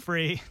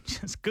 pain-free.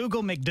 Just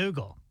Google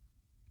McDougall.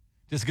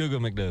 Just Google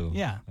McDougall.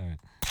 Yeah. All right.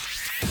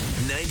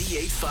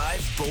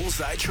 98.5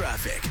 Bullseye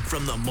Traffic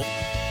from the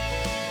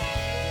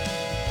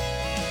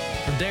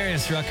From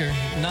Darius Rucker,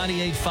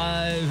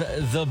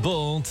 98.5 The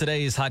Bull.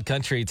 Today's Hot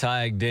Country,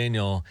 Tig,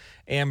 Daniel,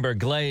 Amber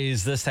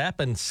Glaze. This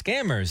happened.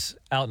 Scammers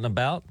out and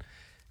about.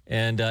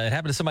 And it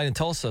happened to somebody in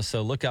Tulsa,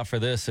 so look out for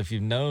this if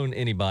you've known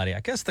anybody. I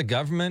guess the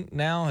government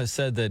now has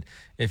said that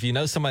if you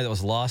know somebody that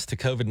was lost to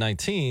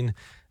COVID-19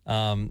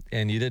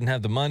 and you didn't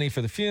have the money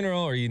for the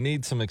funeral or you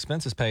need some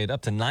expenses paid,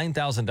 up to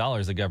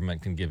 $9,000 the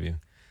government can give you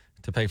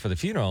to pay for the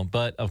funeral.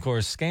 But, of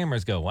course,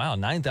 scammers go, wow,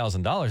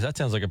 $9,000, that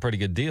sounds like a pretty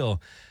good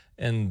deal.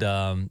 And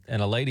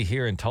a lady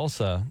here in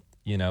Tulsa,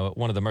 you know,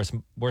 one of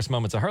the worst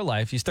moments of her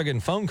life, you start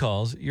getting phone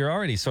calls. You're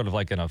already sort of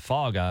like in a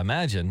fog, I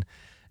imagine.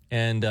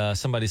 And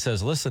somebody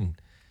says, listen,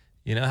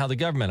 you know how the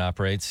government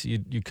operates.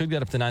 You could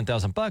get up to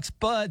 $9,000,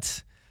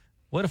 but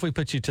what if we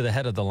put you to the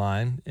head of the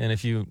line? And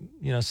if you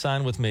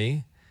sign with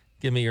me,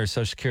 give me your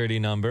social security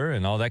number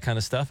and all that kind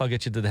of stuff, I'll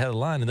get you to the head of the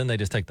line. And then they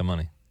just take the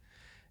money.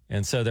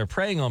 And so they're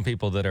preying on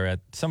people that are at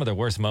some of their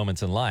worst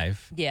moments in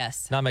life,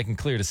 Yes. not making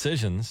clear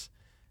decisions.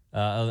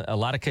 A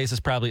lot of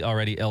cases probably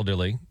already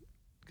elderly,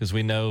 because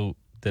we know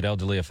that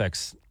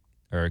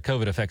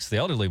COVID affects the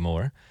elderly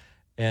more.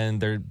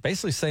 And they're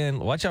basically saying,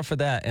 watch out for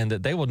that, and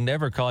that they will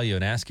never call you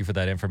and ask you for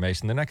that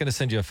information. They're not going to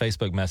send you a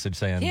Facebook message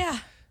saying, Yeah.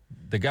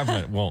 the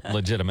government won't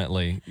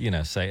legitimately,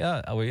 say,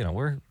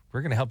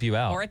 we're going to help you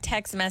out. Or a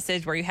text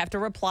message where you have to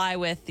reply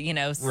with,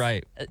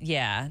 Right.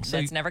 Yeah, So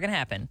that's never going to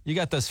happen. You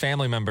got those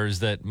family members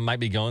that might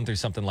be going through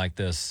something like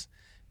this,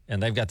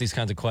 and they've got these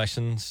kinds of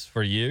questions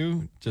for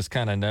you. Just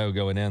kind of know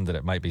going in that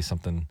it might be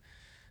something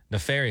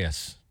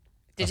nefarious.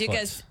 Did you afoot.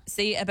 guys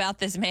see about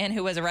this man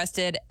who was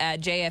arrested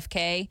at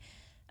JFK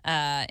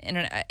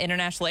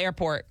International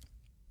Airport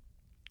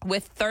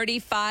with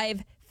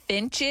 35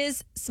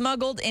 finches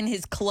smuggled in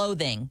his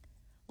clothing?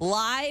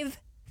 Live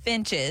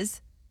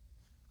finches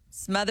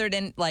smothered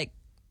in like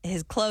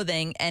his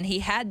clothing, and he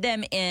had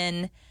them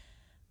in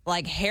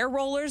like hair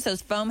rollers,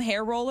 those foam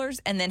hair rollers,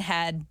 and then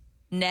had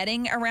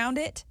netting around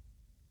it,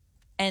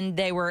 and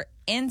they were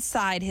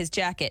inside his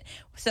jacket.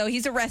 So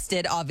he's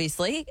arrested,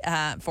 obviously,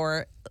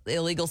 for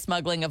illegal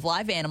smuggling of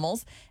live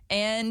animals.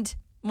 And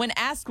when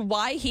asked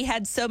why he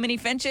had so many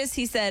finches,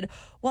 he said,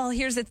 well,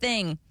 here's the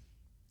thing.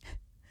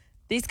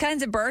 These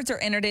kinds of birds are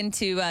entered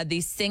into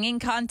these singing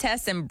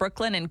contests in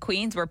Brooklyn and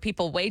Queens where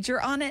people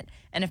wager on it.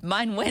 And if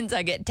mine wins,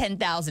 I get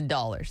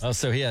 $10,000. Oh,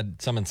 so he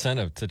had some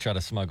incentive to try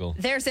to smuggle.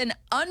 There's an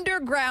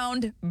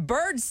underground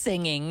bird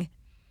singing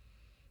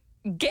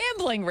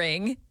gambling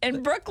ring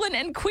in Brooklyn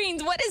and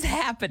Queens. What is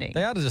happening?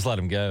 They ought to just let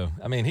him go.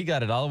 I mean, he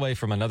got it all the way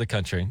from another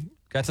country,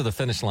 got to the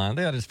finish line.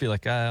 They ought to just be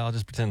like, I'll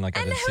just pretend like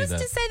I And didn't see who's that.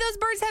 to say those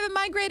birds haven't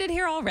migrated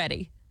here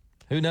already?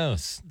 Who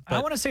knows? I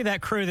want to see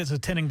that crew that's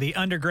attending the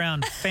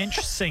underground Finch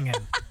singing.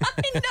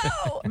 I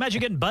know.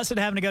 Imagine getting busted,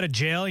 having to go to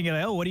jail. And you're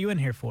like, oh, what are you in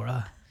here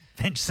for?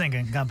 Finch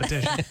singing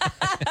competition.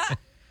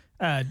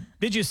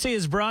 Did You See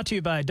is brought to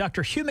you by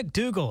Dr. Hugh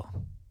McDougall.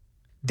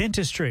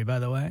 Dentistry, by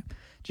the way.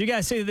 Did you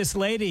guys see this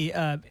lady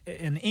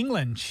in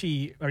England,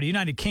 or the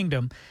United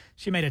Kingdom,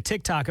 she made a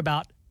TikTok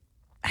about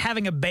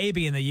having a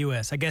baby in the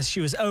U.S. I guess she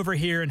was over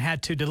here and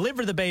had to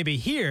deliver the baby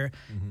here.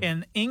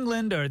 In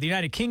England or the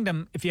United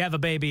Kingdom, if you have a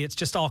baby, it's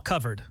just all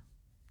covered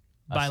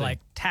by see. like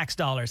tax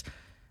dollars.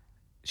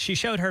 She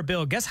showed her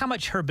bill. Guess how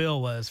much her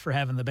bill was for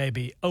having the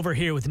baby over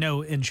here with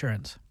no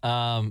insurance?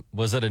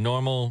 Was it a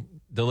normal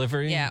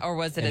delivery? Yeah, or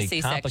was it a Any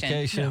C-section?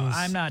 complications? No,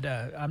 I'm not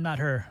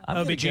her I'm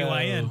gonna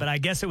OBGYN, go- but I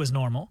guess it was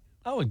normal.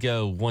 I would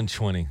go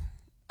 120.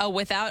 Oh,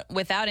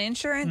 without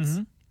insurance?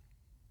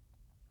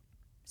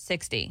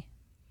 60.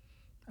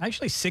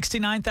 Actually,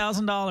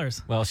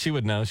 $69,000. Well, she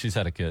would know. She's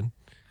had a kid.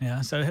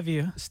 Yeah, so have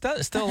you.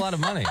 Still a lot of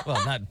money.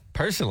 Well, not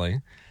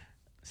personally.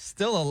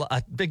 Still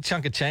a big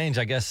chunk of change,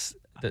 I guess.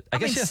 I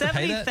guess mean, she has to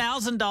pay that.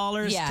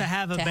 $70,000 Yeah, to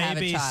have a to have a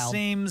baby child.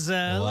 seems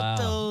a Wow.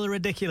 little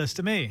ridiculous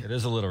to me. It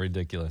is a little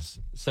ridiculous.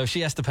 So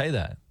she has to pay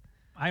that.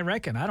 I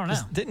reckon. I don't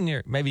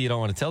know. Maybe you don't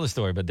want to tell the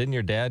story, but didn't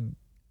your dad?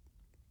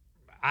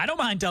 I don't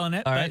mind telling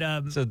it, All right.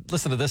 but So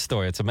listen to this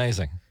story. It's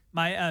amazing.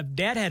 my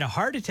dad had a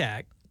heart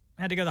attack,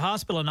 had to go to the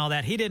hospital and all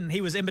that.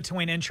 He was in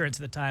between insurance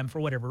at the time for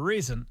whatever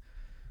reason.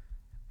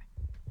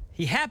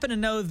 He happened to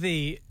know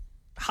the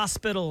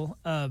hospital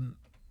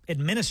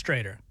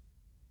administrator.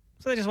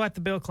 So they just wiped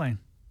the bill clean.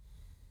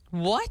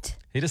 What?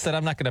 He just said,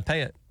 I'm not going to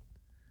pay it.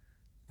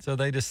 So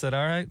they just said,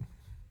 all right.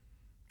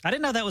 I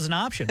didn't know that was an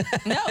option.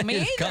 No, me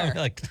Just call me either.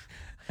 like,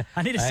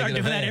 I need to I ain't start gonna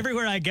doing pay that it.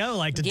 everywhere I go,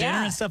 like to dinner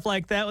Yeah. and stuff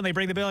like that. When they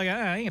bring the bill, like,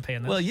 I ain't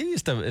paying this. well, you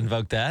used to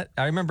invoke that.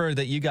 I remember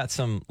that you got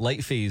some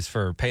late fees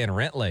for paying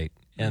rent late.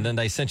 And then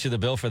they sent you the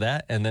bill for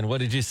that. And then what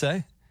did you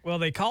say? Well,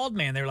 they called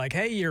me and they were like,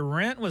 hey, your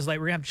rent was like,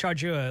 we're going to have to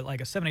charge you a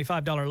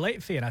 $75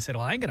 late fee. And I said,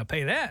 well, I ain't going to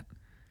pay that.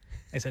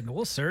 They said,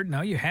 well, sir,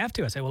 no, you have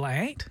to. I said, well, I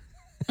ain't.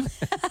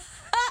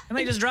 And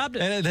they just dropped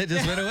it. And they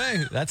just went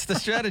away. That's the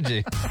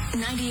strategy.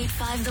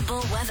 98.5 The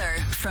Bull weather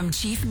from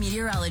Chief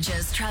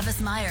Meteorologist Travis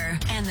Meyer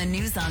and the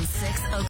News on 6 Oklahoma.